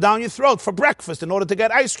forces it down your throat for breakfast. In order to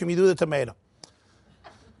get ice cream, you do the tomato.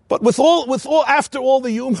 But after all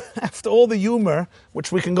the humor,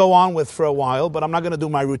 which we can go on with for a while, but I'm not going to do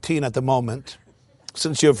my routine at the moment,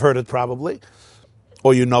 since you've heard it probably,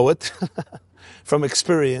 or you know it from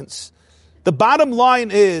experience. The bottom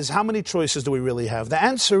line is, how many choices do we really have? The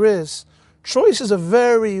answer is, choice is a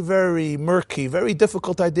very, very murky, very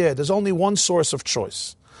difficult idea. There's only one source of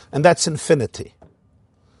choice, and that's infinity.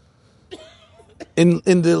 In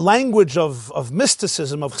the language of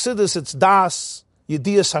mysticism, of Chassidus, it's Das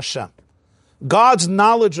Yedias Hashem. God's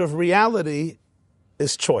knowledge of reality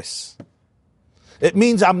is choice. It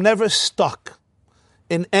means I'm never stuck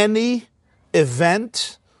in any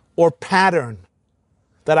event or pattern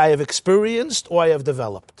that I have experienced or I have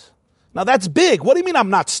developed. Now that's big. What do you mean I'm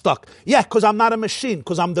not stuck? Yeah, because I'm not a machine,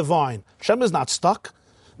 because I'm divine. Hashem is not stuck.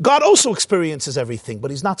 God also experiences everything,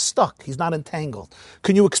 but He's not stuck. He's not entangled.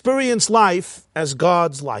 Can you experience life as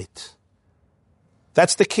God's light?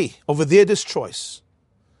 That's the key. Over there's choice.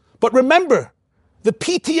 But remember, the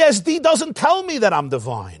PTSD doesn't tell me that I'm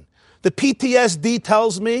divine. The PTSD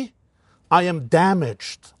tells me I am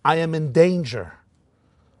damaged. I am in danger.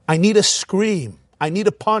 I need a scream. I need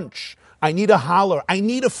a punch. I need a holler. I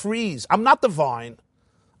need a freeze. I'm not divine.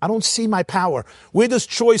 I don't see my power. Where does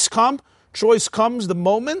choice come? Choice comes the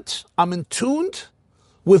moment I'm in tune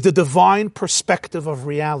with the divine perspective of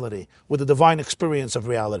reality, with the divine experience of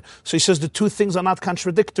reality. So he says the two things are not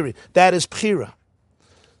contradictory. That is bchira.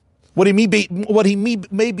 What he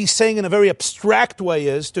may be saying in a very abstract way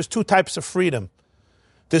is there's two types of freedom.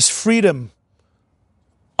 There's freedom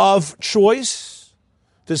of choice.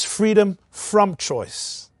 There's freedom from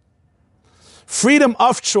choice. Freedom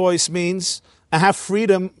of choice means I have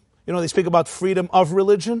freedom. You know, they speak about freedom of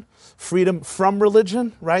religion, freedom from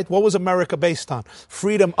religion, right? What was America based on?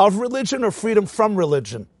 Freedom of religion or freedom from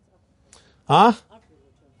religion? Huh?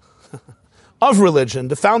 Of religion.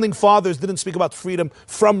 The founding fathers didn't speak about freedom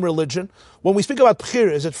from religion. When we speak about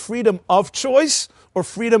bchira, is it freedom of choice or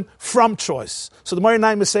freedom from choice? So the Mari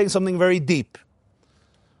Naim is saying something very deep.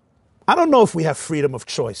 I don't know if we have freedom of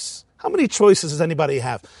choice. How many choices does anybody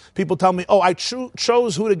have? People tell me, oh, I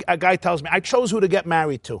chose a guy tells me, I chose who to get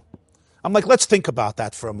married to. I'm like, let's think about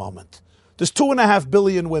that for a moment. There's 2.5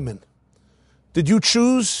 billion women. Did you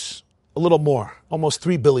choose a little more? Almost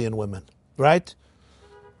 3 billion women, right?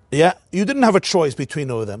 Yeah, you didn't have a choice between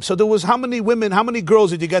two of them. So there was how many women, how many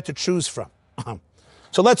girls did you get to choose from?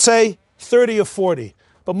 So let's say 30 or 40,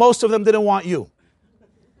 but most of them didn't want you.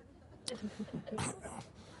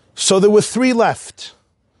 So there were 3 left.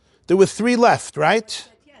 There were 3 left, right?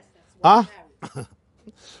 Huh?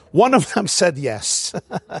 One of them said yes.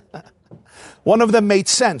 One of them made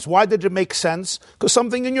sense. Why did it make sense? Because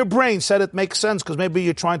something in your brain said it makes sense, because maybe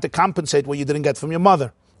you're trying to compensate what you didn't get from your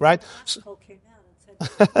mother, right? So,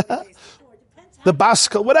 the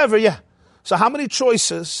Baskel, whatever, yeah. So how many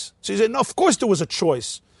choices? So you say, no, of course there was a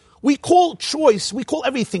choice. We call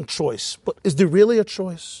everything choice. But is there really a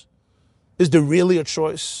choice? Is there really a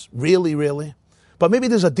choice? Really, really? But maybe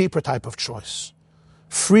there's a deeper type of choice.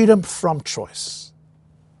 Freedom from choice.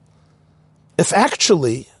 If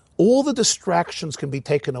actually all the distractions can be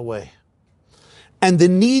taken away, and the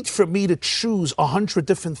need for me to choose 100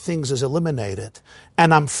 different things is eliminated,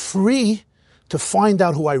 and I'm free to find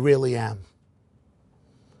out who I really am.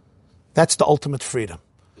 That's the ultimate freedom.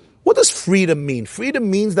 What does freedom mean? Freedom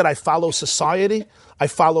means that I follow society, I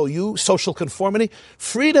follow you, social conformity.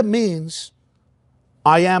 Freedom means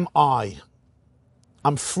I am I.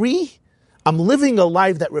 I'm free. I'm living a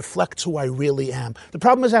life that reflects who I really am. The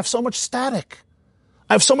problem is I have so much static.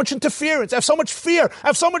 I have so much interference. I have so much fear. I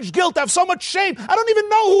have so much guilt. I have so much shame. I don't even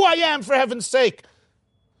know who I am, for heaven's sake.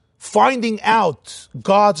 Finding out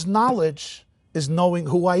God's knowledge is knowing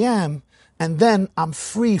who I am, and then I'm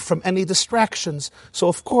free from any distractions. So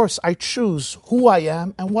of course I choose who I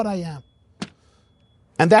am and what I am.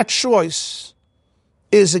 And that choice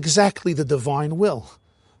is exactly the divine will,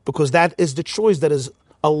 because that is the choice that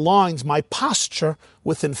aligns my posture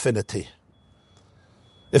with infinity.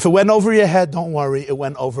 If it went over your head, don't worry, it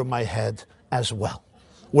went over my head as well.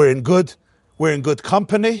 We're in good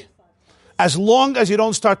company. As long as you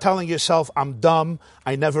don't start telling yourself, I'm dumb,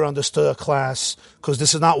 I never understood a class, because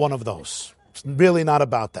this is not one of those. It's really not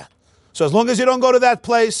about that. So as long as you don't go to that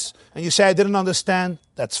place and you say, I didn't understand,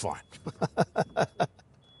 that's fine.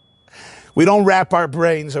 We don't wrap our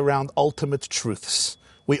brains around ultimate truths.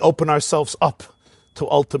 We open ourselves up to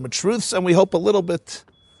ultimate truths, and we hope a little bit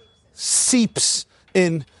seeps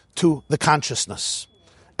into the consciousness.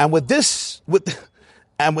 And with this,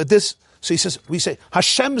 so he says, we say,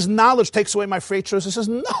 Hashem's knowledge takes away my free choice. He says,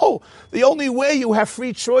 no, the only way you have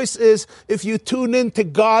free choice is if you tune into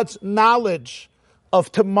God's knowledge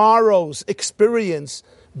of tomorrow's experience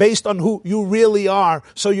based on who you really are,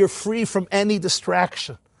 so you're free from any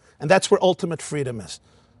distraction. And that's where ultimate freedom is.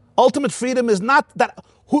 Ultimate freedom is not that,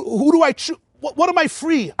 who do I choose? What am I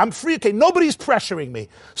free? I'm free. Okay, nobody's pressuring me.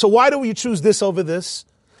 So why do you choose this over this?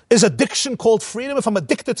 Is addiction called freedom? If I'm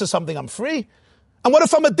addicted to something, I'm free. And what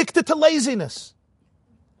if I'm addicted to laziness?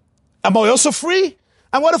 Am I also free?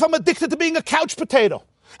 And what if I'm addicted to being a couch potato?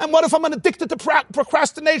 And what if I'm addicted to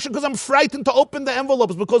procrastination because I'm frightened to open the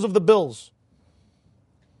envelopes because of the bills?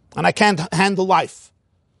 And I can't handle life.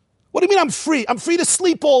 What do you mean I'm free? I'm free to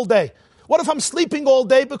sleep all day. What if I'm sleeping all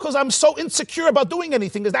day because I'm so insecure about doing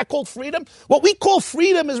anything? Is that called freedom? What we call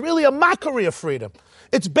freedom is really a mockery of freedom.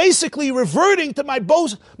 It's basically reverting to my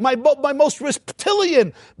most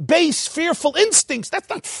reptilian, base, fearful instincts. That's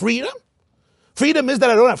not freedom. Freedom is that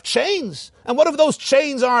I don't have chains. And what if those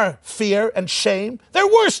chains are fear and shame? They're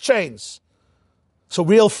worse chains. So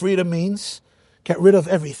real freedom means get rid of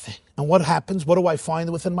everything. And what happens? What do I find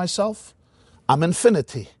within myself? I'm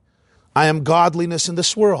infinity. I am godliness in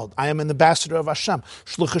this world. I am an ambassador of Hashem.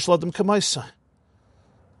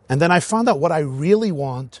 And then I found out what I really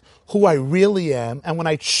want, who I really am. And when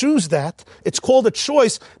I choose that, it's called a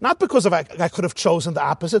choice, not because I could have chosen the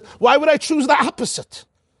opposite. Why would I choose the opposite?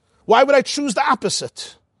 Why would I choose the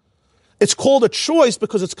opposite? It's called a choice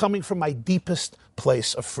because it's coming from my deepest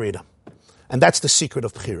place of freedom. And that's the secret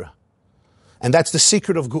of Bechira. And that's the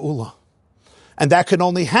secret of Geula. And that can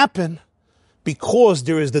only happen because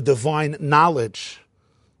there is the divine knowledge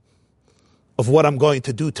of what I'm going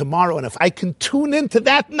to do tomorrow. And if I can tune into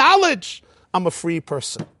that knowledge, I'm a free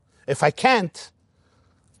person. If I can't,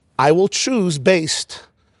 I will choose based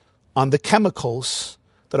on the chemicals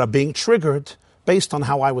that are being triggered based on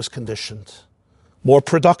how I was conditioned. More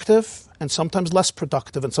productive and sometimes less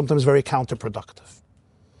productive and sometimes very counterproductive.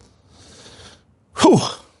 Whew.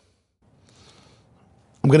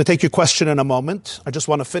 I'm going to take your question in a moment. I just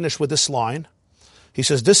want to finish with this line. He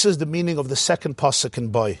says, this is the meaning of the second pasuk in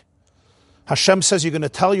Boy. Hashem says you're going to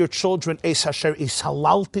tell your children, Eis Hasher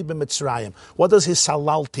Ishalalti b'Mitzrayim. What does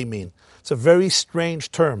Ishalalti mean? It's a very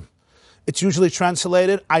strange term. It's usually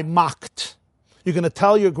translated, I mocked. You're going to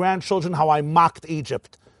tell your grandchildren how I mocked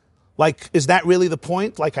Egypt. Like, is that really the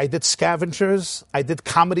point? Like I did scavengers? I did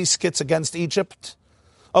comedy skits against Egypt?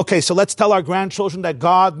 Okay, so let's tell our grandchildren that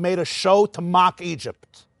God made a show to mock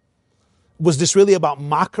Egypt. Was this really about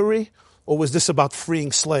mockery, or was this about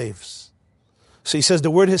freeing slaves? So he says the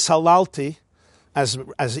word hisalalti, as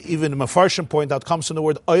even the Mefarshim point out, comes from the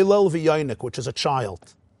word oilel v'yonik, which is a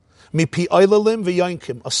child. Mipi oilelim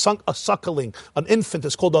v'yonkim, a suckling, an infant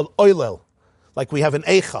is called an oilel, like we have an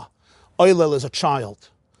eicha. Oilel is a child.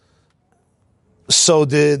 So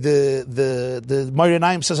the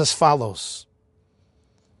Morinayim says as follows.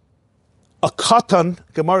 A katan,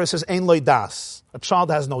 Gemara says, ein loy das. A child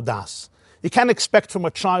has no das. You can't expect from a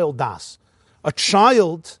child das. A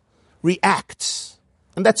child reacts.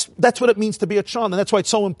 And that's what it means to be a child. And that's why it's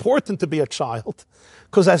so important to be a child.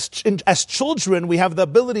 Because as children, we have the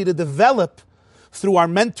ability to develop, through our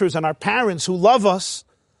mentors and our parents who love us,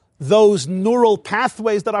 those neural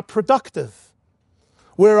pathways that are productive.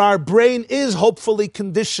 Where our brain is hopefully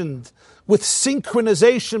conditioned with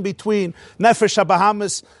synchronization between Nefesh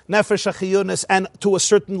HaBahamis, Nefesh HaChiyunis, and to a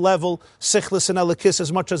certain level, Sichlis and Elikis,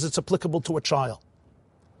 as much as it's applicable to a child.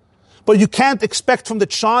 But you can't expect from the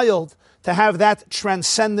child to have that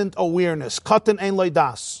transcendent awareness. Katan ein loy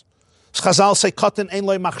das. Chazal say katan ein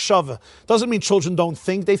loy machshava. Doesn't mean children don't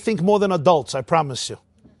think. They think more than adults, I promise you.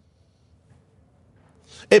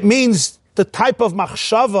 It means the type of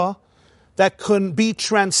machshava that can be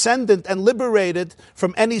transcendent and liberated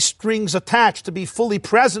from any strings attached, to be fully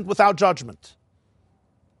present without judgment.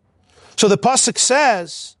 So the pasuk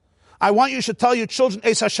says, I want you to tell your children,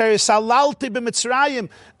 Es asher salalti b'Mitzrayim,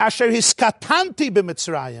 asher hiskatanti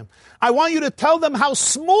b'Mitzrayim. I want you to tell them how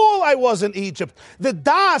small I was in Egypt. The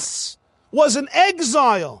das was an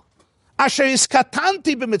exile. Asher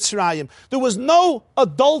hiskatanti b'Mitzrayim. There was no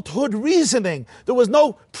adulthood reasoning. There was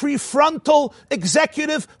no prefrontal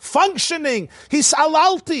executive functioning.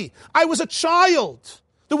 Hisalalti. I was a child.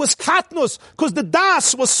 There was katnus, because the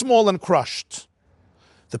das was small and crushed.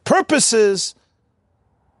 The purpose is,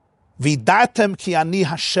 Vidatem ki ani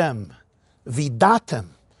Hashem. Vidatem.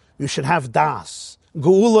 You should have das.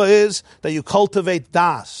 Geula is that you cultivate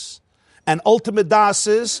das. And ultimate das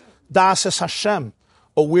is Hashem.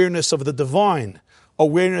 Awareness of the divine.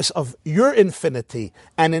 Awareness of your infinity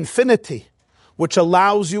and infinity. Which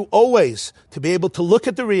allows you always to be able to look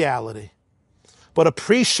at the reality. But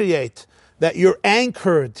appreciate that you're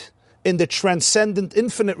anchored in the transcendent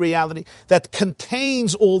infinite reality that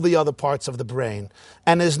contains all the other parts of the brain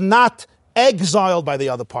and is not exiled by the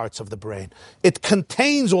other parts of the brain. It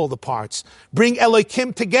contains all the parts. Bring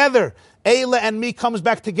Elohim together. Eila and me comes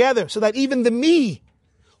back together so that even the me,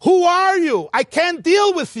 who are you? I can't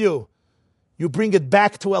deal with you. You bring it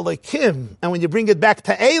back to Elohim. And when you bring it back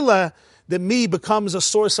to Eila, the me becomes a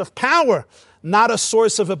source of power, not a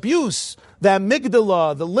source of abuse. The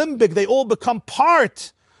amygdala, the limbic, they all become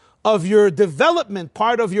part of your development,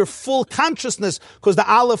 part of your full consciousness, because the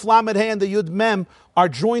Aleph, Lamed, He, and the Yud, Mem are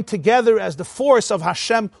joined together as the force of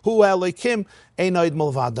Hashem, Hu Elokim, Einoid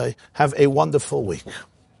Mulvadai. Have a wonderful week.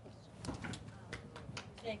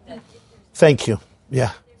 Thank you.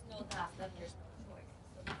 Yeah.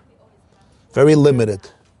 Very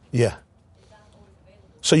limited. Yeah.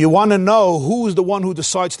 So you want to know who's the one who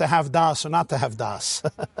decides to have das or not to have das.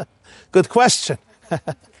 Good question.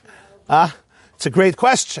 It's a great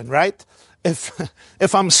question, right?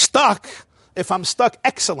 If I'm stuck,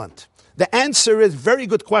 excellent. The answer is very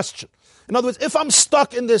good question. In other words, if I'm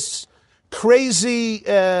stuck in this crazy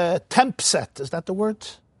temp set, is that the word?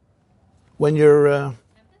 When you're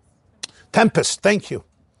tempest, thank you.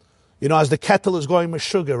 You know, as the kettle is going with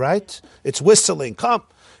sugar, right? It's whistling. Come.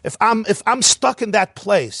 If I'm stuck in that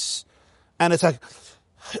place, and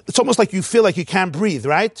it's almost like you feel like you can't breathe,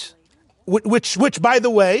 right? Which by the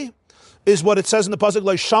way, is what it says in the pasuk,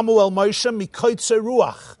 like Shamu el Moshe mikoitze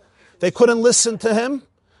ruach. They couldn't listen to him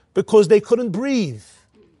because they couldn't breathe,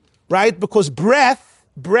 right? Because breath,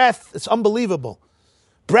 it's unbelievable.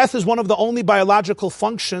 Breath is one of the only biological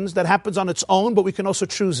functions that happens on its own, but we can also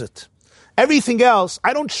choose it. Everything else,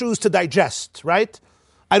 I don't choose to digest, right?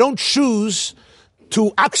 I don't choose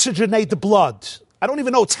to oxygenate the blood. I don't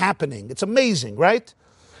even know what's happening. It's amazing, right?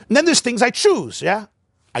 And then there's things I choose, yeah?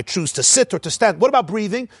 I choose to sit or to stand. What about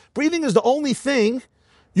breathing? Breathing is the only thing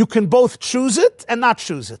you can both choose it and not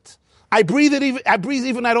choose it. I breathe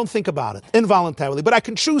even I don't think about it, involuntarily, but I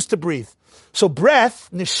can choose to breathe. So breath,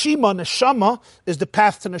 neshama, is the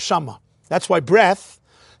path to neshama. That's why breath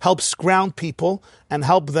helps ground people and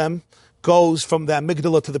help them goes from the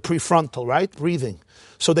amygdala to the prefrontal, right? Breathing.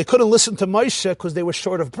 So they couldn't listen to Moshe because they were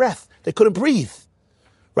short of breath. They couldn't breathe,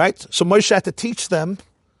 right? So Moshe had to teach them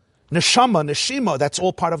neshama, neshima, that's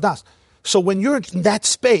all part of das. So when you're in that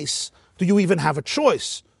space, do you even have a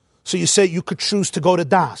choice? So you say you could choose to go to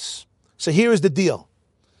das. So here is the deal.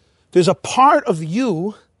 there's a part of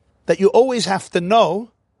you that you always have to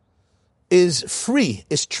know is free,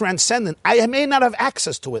 is transcendent. I may not have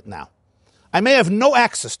access to it now. I may have no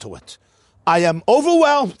access to it. I am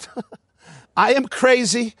overwhelmed. I am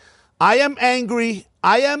crazy. I am angry.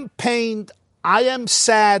 I am pained. I am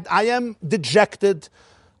sad. I am dejected.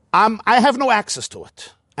 I have no access to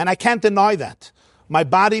it. And I can't deny that. My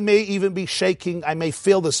body may even be shaking. I may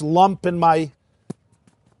feel this lump in my...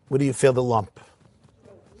 Where do you feel the lump?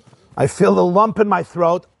 I feel the lump in my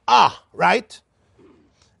throat. Right?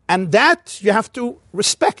 And that you have to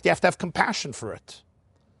respect. You have to have compassion for it.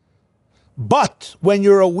 But when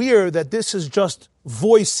you're aware that this is just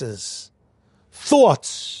voices,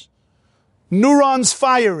 thoughts, neurons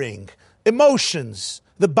firing, emotions,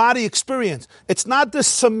 the body experience, it's not the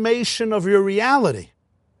summation of your reality.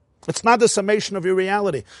 It's not the summation of your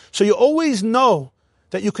reality. So you always know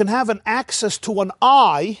that you can have an access to an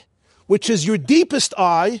I, which is your deepest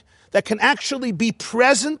I, that can actually be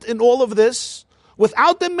present in all of this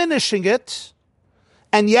without diminishing it,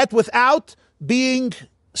 and yet without being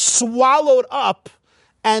swallowed up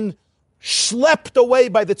and schlepped away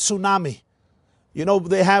by the tsunami. You know,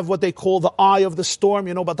 they have what they call the eye of the storm.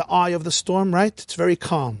 You know about the eye of the storm, right? It's very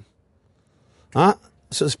calm. So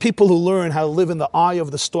there's people who learn how to live in the eye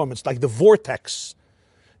of the storm. It's like the vortex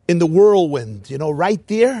in the whirlwind. You know, right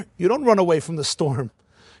there, you don't run away from the storm.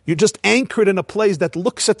 You're just anchored in a place that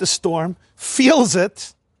looks at the storm, feels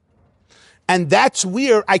it, and that's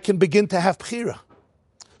where I can begin to have bchira.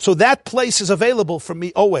 So that place is available for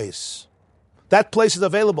me always. That place is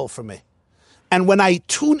available for me. And when I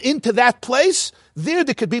tune into that place, there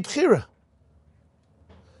could be bchira.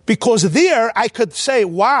 Because there I could say,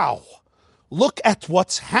 wow, look at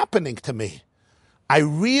what's happening to me. I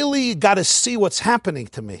really got to see what's happening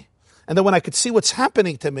to me. And then when I could see what's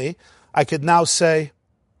happening to me, I could now say,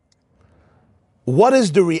 what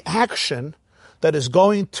is the reaction that is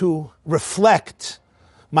going to reflect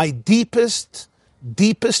my deepest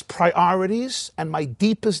priorities and my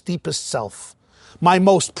deepest self? My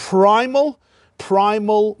most primal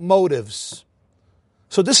motives.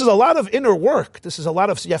 So this is a lot of inner work. This is a lot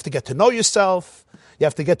of, you have to get to know yourself. You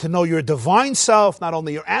have to get to know your divine self, not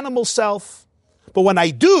only your animal self. But when I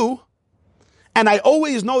do, and I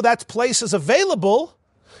always know that place is available,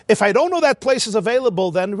 if I don't know that place is available,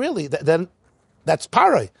 then really, then that's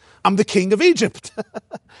Parai. I'm the king of Egypt.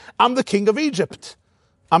 I'm the king of Egypt.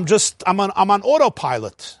 I'm on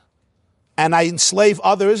autopilot. And I enslave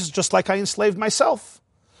others just like I enslaved myself.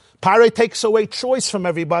 Parai takes away choice from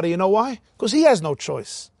everybody. You know why? Because he has no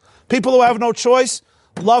choice. People who have no choice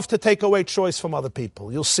love to take away choice from other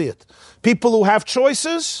people. You'll see it. People who have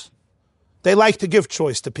choices, they like to give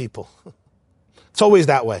choice to people. It's always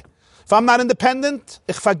that way. If I'm not independent,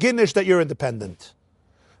 ich verginish that you're independent.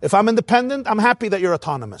 If I'm independent, I'm happy that you're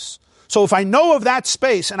autonomous. So if I know of that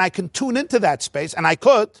space and I can tune into that space, and I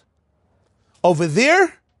could, over there's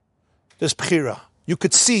bchira. You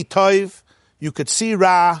could see toiv, you could see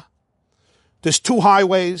ra. There's two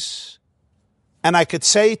highways, and I could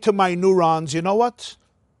say to my neurons, you know what?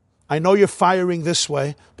 I know you're firing this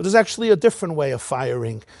way, but there's actually a different way of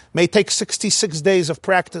firing. It may take 66 days of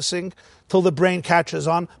practicing till the brain catches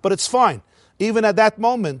on, but it's fine. Even at that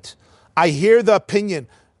moment, I hear the opinion.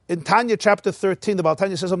 In Tanya chapter 13, the Baal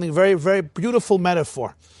Tanya says something very, very beautiful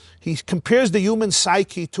metaphor. He compares the human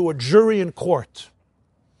psyche to a jury in court.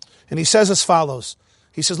 And he says as follows.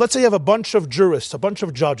 He says, let's say you have a bunch of jurists, a bunch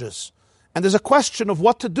of judges, and there's a question of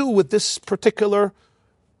what to do with this particular,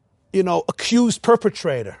 accused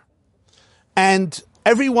perpetrator. And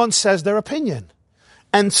everyone says their opinion.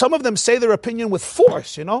 And some of them say their opinion with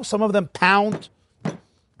force, Some of them pound,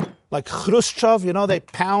 like Khrushchev, they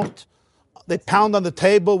pound on the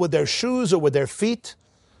table with their shoes or with their feet.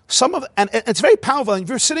 And it's very powerful. And if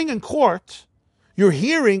you're sitting in court, you're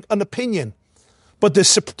hearing an opinion. But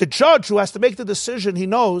the judge who has to make the decision, he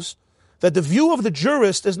knows that the view of the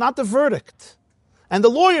jurist is not the verdict. And the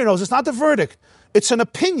lawyer knows it's not the verdict. It's an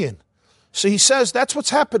opinion. So he says that's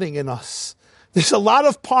what's happening in us. There's a lot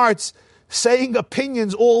of parts saying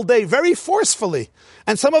opinions all day, very forcefully.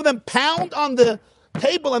 And some of them pound on the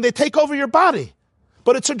table and they take over your body.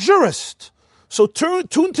 But it's a jurist. So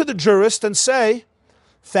tune to the jurist and say,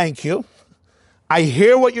 thank you. I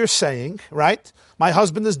hear what you're saying, right? My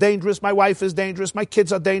husband is dangerous. My wife is dangerous. My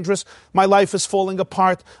kids are dangerous. My life is falling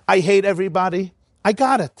apart. I hate everybody. I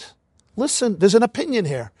got it. Listen, there's an opinion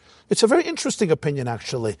here. It's a very interesting opinion,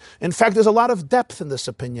 actually. In fact, there's a lot of depth in this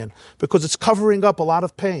opinion because it's covering up a lot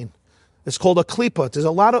of pain. It's called a klipa. There's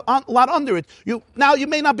a lot under it. You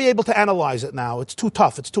may not be able to analyze it now. It's too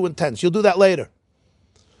tough. It's too intense. You'll do that later.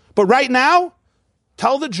 But right now,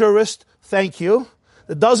 tell the jurist, thank you.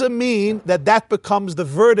 It doesn't mean that that becomes the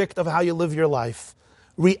verdict of how you live your life.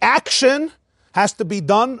 Reaction has to be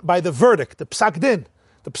done by the verdict, the psak din.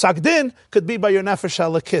 The psak din could be by your nefesh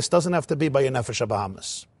halakis, doesn't have to be by your nefesh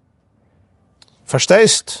habahamis.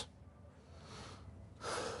 Verstehst?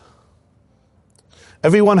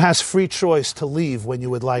 Everyone has free choice to leave when you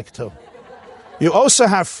would like to. You also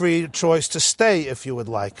have free choice to stay if you would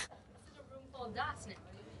like.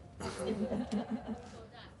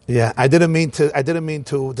 Yeah, I didn't mean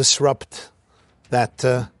to disrupt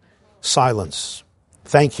that silence.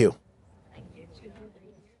 Thank you.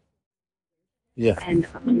 Yeah. And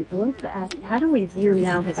I wanted to ask, how do we view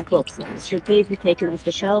now his books? Should they be taken off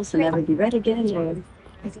the shelves and never be read again, or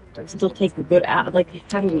still take the good out? Like,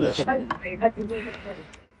 how do we look at it?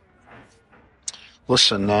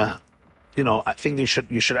 Listen, I think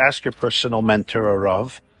you should ask your personal mentor or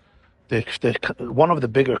Rav. One of the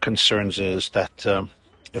bigger concerns is that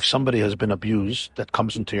if somebody has been abused that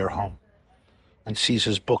comes into your home and sees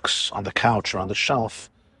his books on the couch or on the shelf,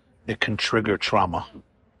 it can trigger trauma.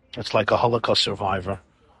 It's like a Holocaust survivor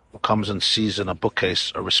who comes and sees in a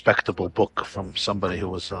bookcase a respectable book from somebody who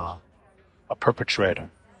was a perpetrator,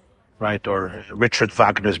 right? Or Richard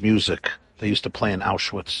Wagner's music they used to play in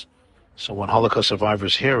Auschwitz. So when Holocaust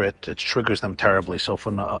survivors hear it, it triggers them terribly. So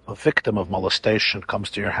when a victim of molestation comes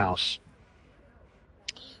to your house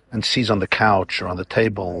and sees on the couch or on the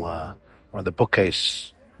table or the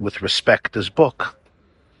bookcase with respect this book,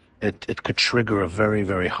 it could trigger a very,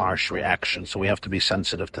 very harsh reaction. So we have to be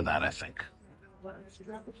sensitive to that, I think.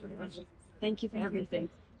 Thank you for everything.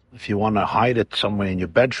 If you want to hide it somewhere in your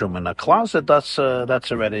bedroom in a closet, that's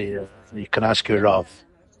already, you can ask your Rav.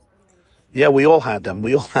 Yeah, we all had them.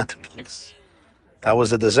 We all had the books. That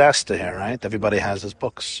was a disaster here, right? Everybody has his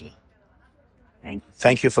books.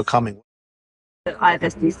 Thank you for coming. The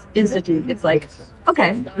IFSD Institute, it's like,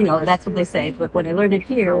 okay, that's what they say, but when I learned it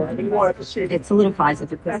here, it solidifies it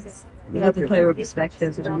because you have the player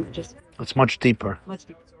perspective and just... It's much deeper. Much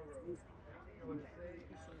deeper.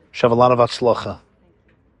 Shav a lot of atzlocha.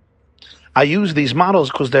 I use these models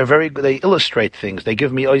because they illustrate things. They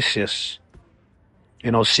give me oisius.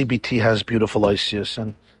 CBT has beautiful oisius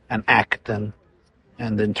and ACT and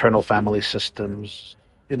internal family systems,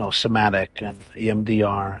 somatic and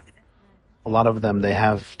EMDR. A lot of them, they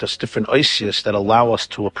have just different oisius that allow us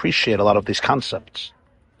to appreciate a lot of these concepts.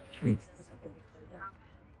 I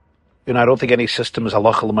don't think any system is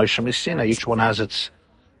halacha l'moshe misina. Each one has its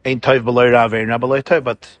ein tov b'lo rav, ein ra b'lo tov,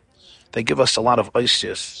 but they give us a lot of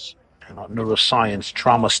oisius, neuroscience,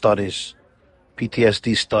 trauma studies,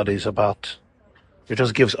 PTSD studies about. It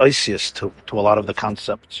just gives oisius to a lot of the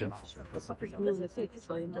concepts.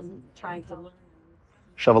 Trying to learn.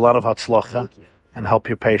 Shav a lot of hatzlocha and help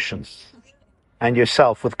your patients. And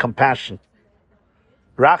yourself with compassion.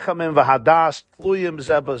 Rachamim v'hadas tluyim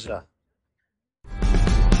zebaza.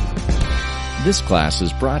 This class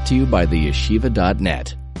is brought to you by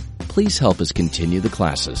theyeshiva.net. Please help us continue the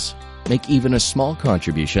classes. Make even a small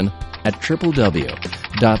contribution at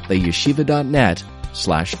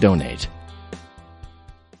www.theyeshiva.net/donate.